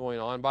going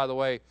on. By the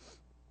way,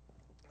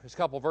 There's a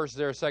couple verses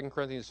there, 2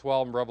 Corinthians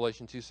 12 and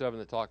Revelation 2:7,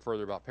 that talk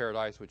further about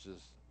paradise, which is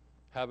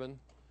heaven.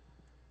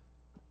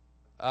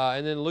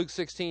 And then Luke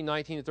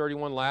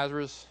 16:19-31,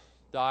 Lazarus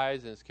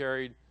dies and is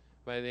carried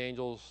by the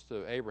angels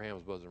to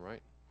Abraham's bosom,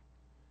 right?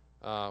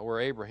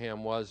 Where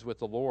Abraham was with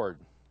the Lord.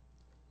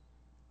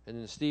 And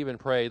then Stephen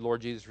prayed,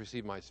 Lord Jesus,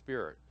 receive my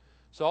spirit.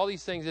 So all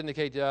these things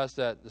indicate to us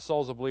that the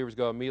souls of believers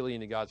go immediately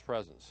into God's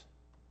presence.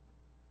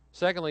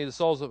 Secondly, the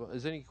souls of...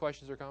 Is there any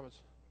questions or comments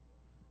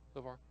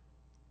so far?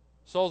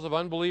 Souls of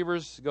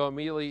unbelievers go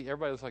immediately...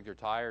 Everybody looks like they're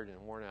tired and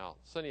worn out.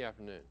 Sunday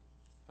afternoon.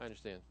 I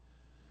understand.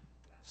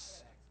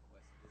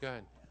 Go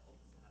ahead.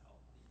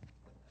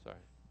 Sorry.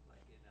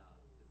 Like in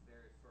the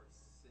very first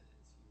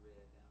sentence you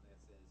read down there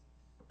says,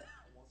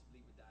 once a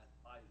believer dies,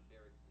 the body is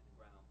buried in the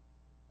ground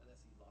unless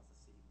he lost the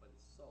seed. But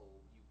his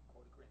soul, you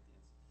quoted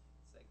Corinthians,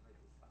 2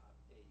 Corinthians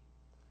 5:8.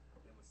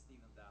 Then when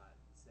Stephen died,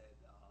 he said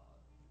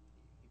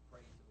he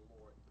prayed to the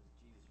Lord that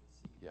Jesus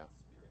received Yeah. the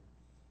Spirit.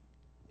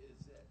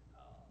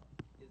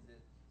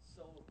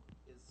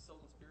 Is soul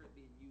and spirit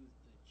being used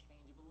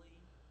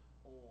interchangeably,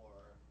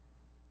 or?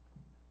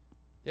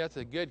 Yeah, it's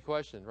a good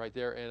question right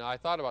there. And I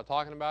thought about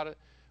talking about it.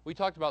 We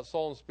talked about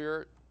soul and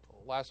spirit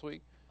last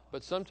week.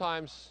 But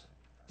sometimes...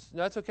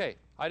 That's okay.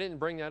 I didn't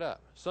bring that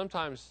up.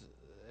 Sometimes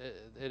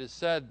it is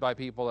said by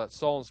people that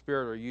soul and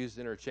spirit are used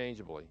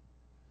interchangeably.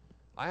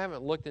 I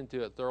haven't looked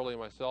into it thoroughly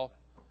myself,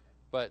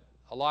 but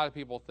a lot of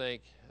people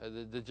think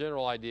the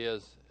general idea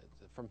is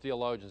from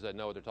theologians that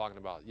know what they're talking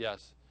about.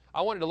 Yes.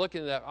 I wanted to look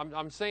into that.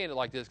 I'm saying it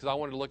like this because I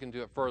wanted to look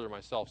into it further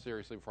myself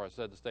seriously before I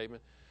said the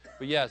statement.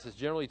 But yes, it's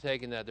generally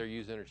taken that they're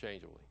used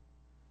interchangeably.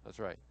 That's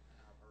right.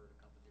 I've heard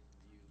a couple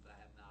different views, but I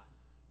have not.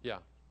 Yeah.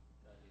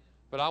 dug in.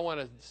 But I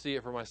want to see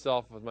it for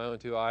myself with my own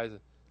two eyes.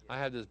 I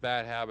have this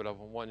bad habit of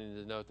wanting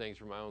to know things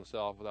for my own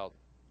self without,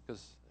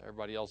 because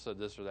everybody else said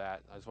this or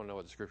that. I just want to know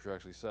what the Scripture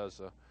actually says.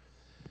 So,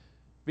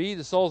 B,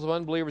 the souls of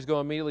unbelievers go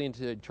immediately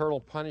into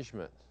eternal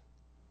punishment.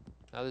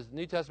 Now, the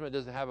New Testament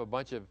doesn't have a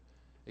bunch of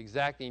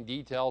exacting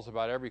details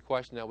about every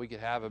question that we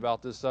could have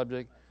about this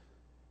subject.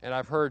 And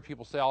I've heard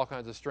people say all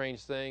kinds of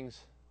strange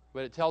things,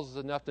 but it tells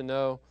us enough to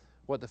know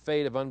what the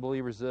fate of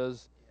unbelievers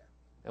is.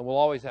 And we'll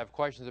always have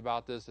questions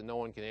about this that no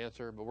one can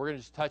answer, but we're going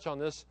to just touch on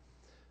this.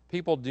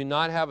 People do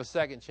not have a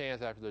second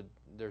chance after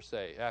they're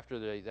saved, after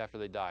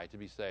they die, to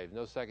be saved.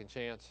 No second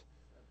chance.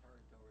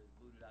 Purgatory is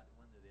booted out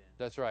the window then.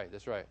 That's right.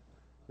 That's right.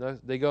 No,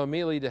 they go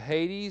immediately to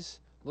Hades.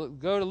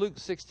 Go to Luke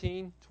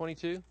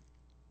 16:22.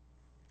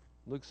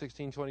 Luke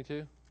 16:22.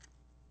 And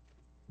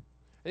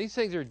these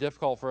things are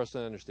difficult for us to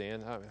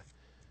understand.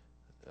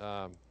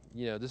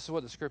 This is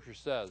what the Scripture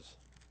says.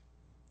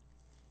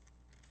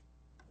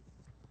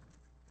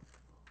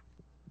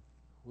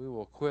 We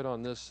will quit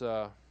on this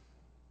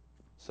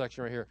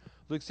section right here.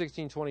 Luke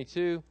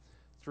 16:22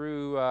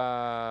 through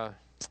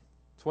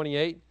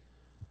 28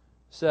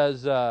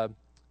 says,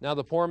 now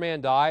the poor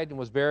man died and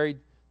was buried.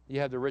 You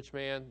have the rich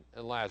man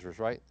and Lazarus,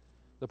 right?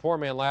 The poor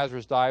man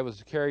Lazarus died,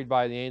 was carried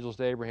by the angels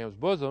to Abraham's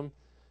bosom.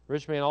 The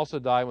rich man also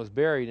died and was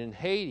buried in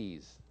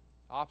Hades,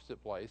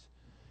 opposite place.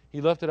 He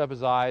lifted up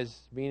his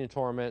eyes, being in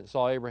torment,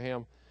 saw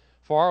Abraham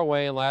far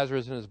away and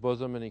Lazarus in his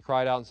bosom, and he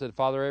cried out and said,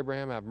 Father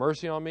Abraham, have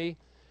mercy on me.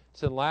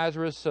 Send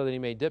Lazarus so that he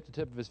may dip the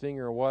tip of his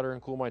finger in water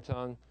and cool my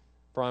tongue,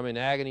 for I'm in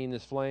agony in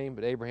this flame.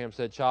 But Abraham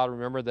said, Child,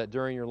 remember that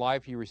during your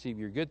life you received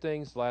your good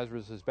things,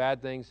 Lazarus his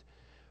bad things.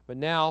 But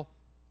now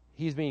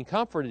he's being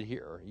comforted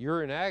here.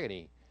 You're in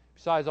agony.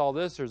 Besides all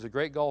this, there's a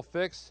great gulf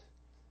fixed,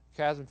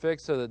 chasm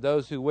fixed, so that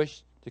those who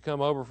wish to come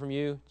over from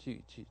you to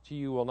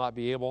you will not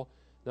be able.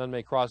 None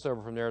may cross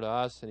over from there to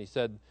us. And he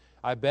said,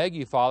 I beg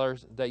you, Father,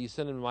 that you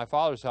send them to my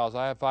father's house.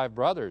 I have 5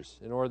 brothers,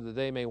 in order that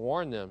they may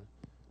warn them,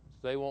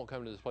 so they won't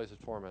come to this place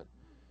of torment.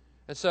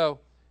 And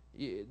so,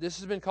 this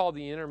has been called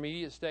the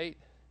intermediate state.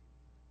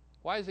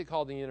 Why is it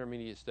called the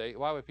intermediate state?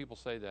 Why would people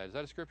say that? Is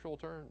that a scriptural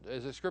term?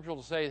 Is it scriptural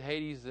to say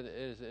Hades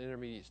is an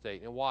intermediate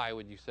state? And why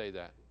would you say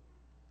that?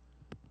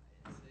 It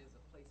says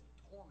a place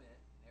of torment,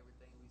 and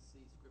everything we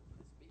see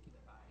scripturally speaking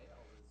about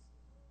hell is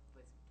a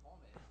place of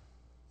torment.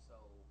 So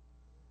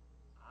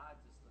I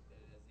just looked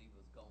at it as he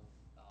was going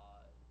to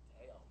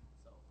hell.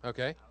 So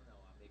Okay. I don't know.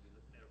 I may be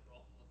looking at it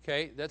wrong.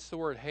 Okay, that's the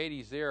word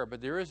Hades there,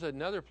 but there is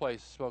another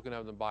place spoken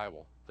of in the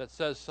Bible that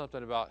says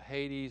something about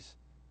Hades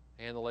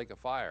and the lake of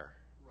fire.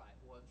 Right.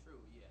 Well, true.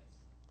 Yes.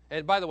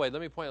 And by the way,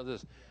 let me point out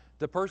this.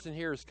 The person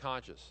here is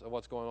conscious of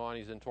what's going on.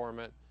 He's in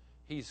torment.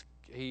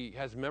 He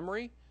has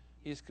memory.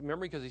 He's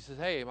memory because he says,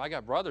 hey, I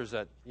got brothers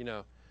that,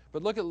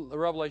 But look at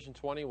Revelation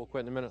 20. We'll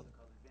quit in a minute.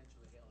 Because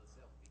eventually hell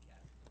itself will be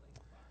cast in the lake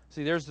of fire.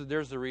 See,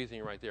 there's the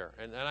reasoning right there.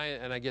 And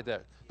I get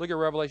that. Look at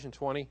Revelation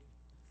 20.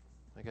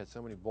 I got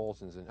so many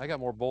bulletins. I got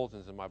more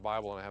bulletins in my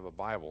Bible than I have a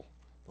Bible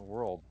in the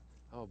world.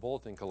 I'm a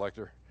bulletin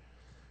collector.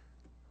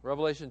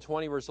 Revelation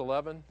 20, verse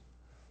 11.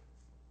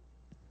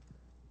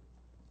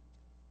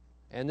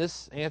 And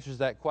this answers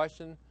that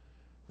question.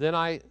 Then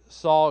I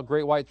saw a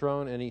great white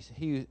throne, and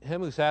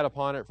him who sat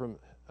upon it, from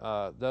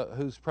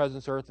whose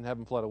presence earth and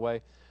heaven fled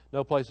away.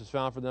 No place was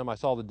found for them. I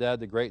saw the dead,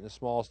 the great and the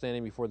small,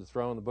 standing before the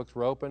throne. The books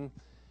were open.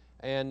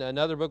 And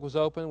another book was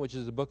open, which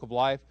is the book of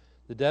life.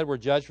 The dead were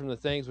judged from the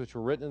things which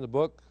were written in the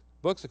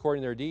books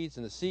according to their deeds,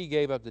 and the sea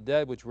gave up the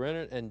dead which were in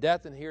it, and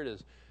death, and here it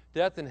is,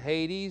 death and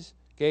Hades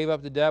gave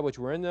up the dead which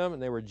were in them,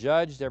 and they were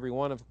judged, every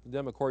one of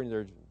them according to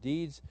their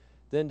deeds.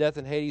 Then death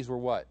and Hades were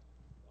what?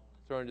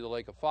 Thrown into the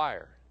lake of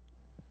fire.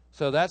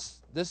 So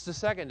this is the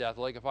second death,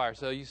 the lake of fire.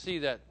 So you see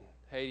that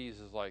Hades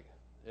is like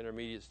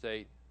intermediate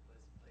state.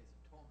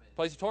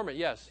 Place of torment,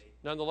 yes.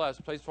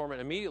 Nonetheless, place of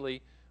torment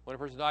immediately when a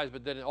person dies,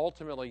 but then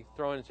ultimately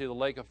thrown into the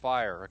lake of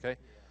fire. Okay,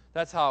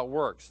 that's how it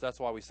works.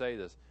 That's why we say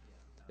this.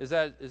 Is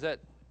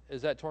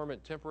that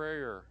torment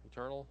temporary or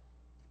eternal?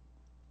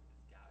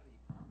 It's got to be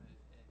permanent,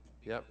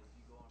 and Yep. because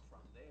you're going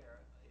from there,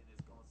 and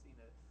it's going to seem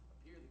to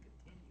appear to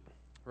continue.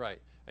 Right.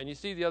 And you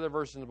see the other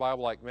verses in the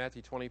Bible, like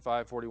Matthew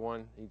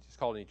 25:41. It's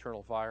called an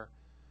eternal fire.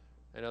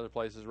 And other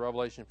places,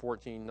 Revelation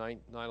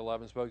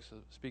 14:9-11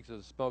 speaks of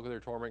the smoke of their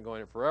torment going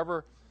in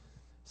forever.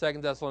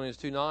 2 Thessalonians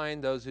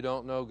 2:9, those who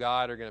don't know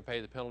God are going to pay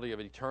the penalty of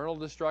eternal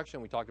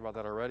destruction. We talked about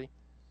that already.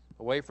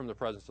 Away from the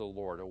presence of the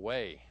Lord,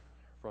 away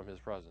from His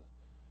presence.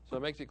 So it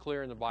makes it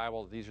clear in the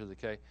Bible that these are the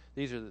case.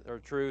 These are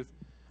truth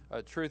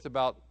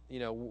about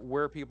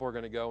where people are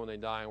going to go when they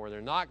die and where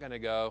they're not going to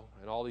go,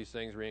 and all these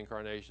things: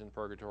 reincarnation,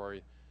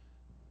 purgatory,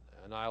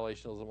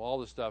 annihilationism. All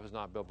this stuff is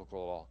not biblical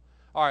at all.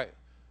 All right.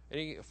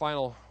 Any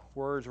final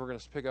words? We're going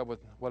to pick up with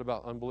what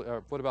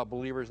about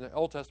believers,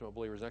 Old Testament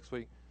believers next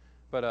week.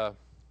 But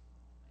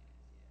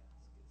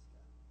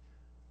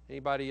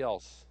anybody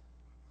else?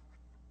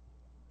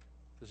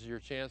 This is your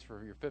chance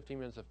for your 15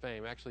 minutes of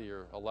fame. Actually,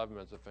 your 11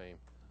 minutes of fame.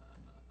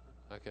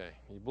 Okay,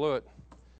 you blew it.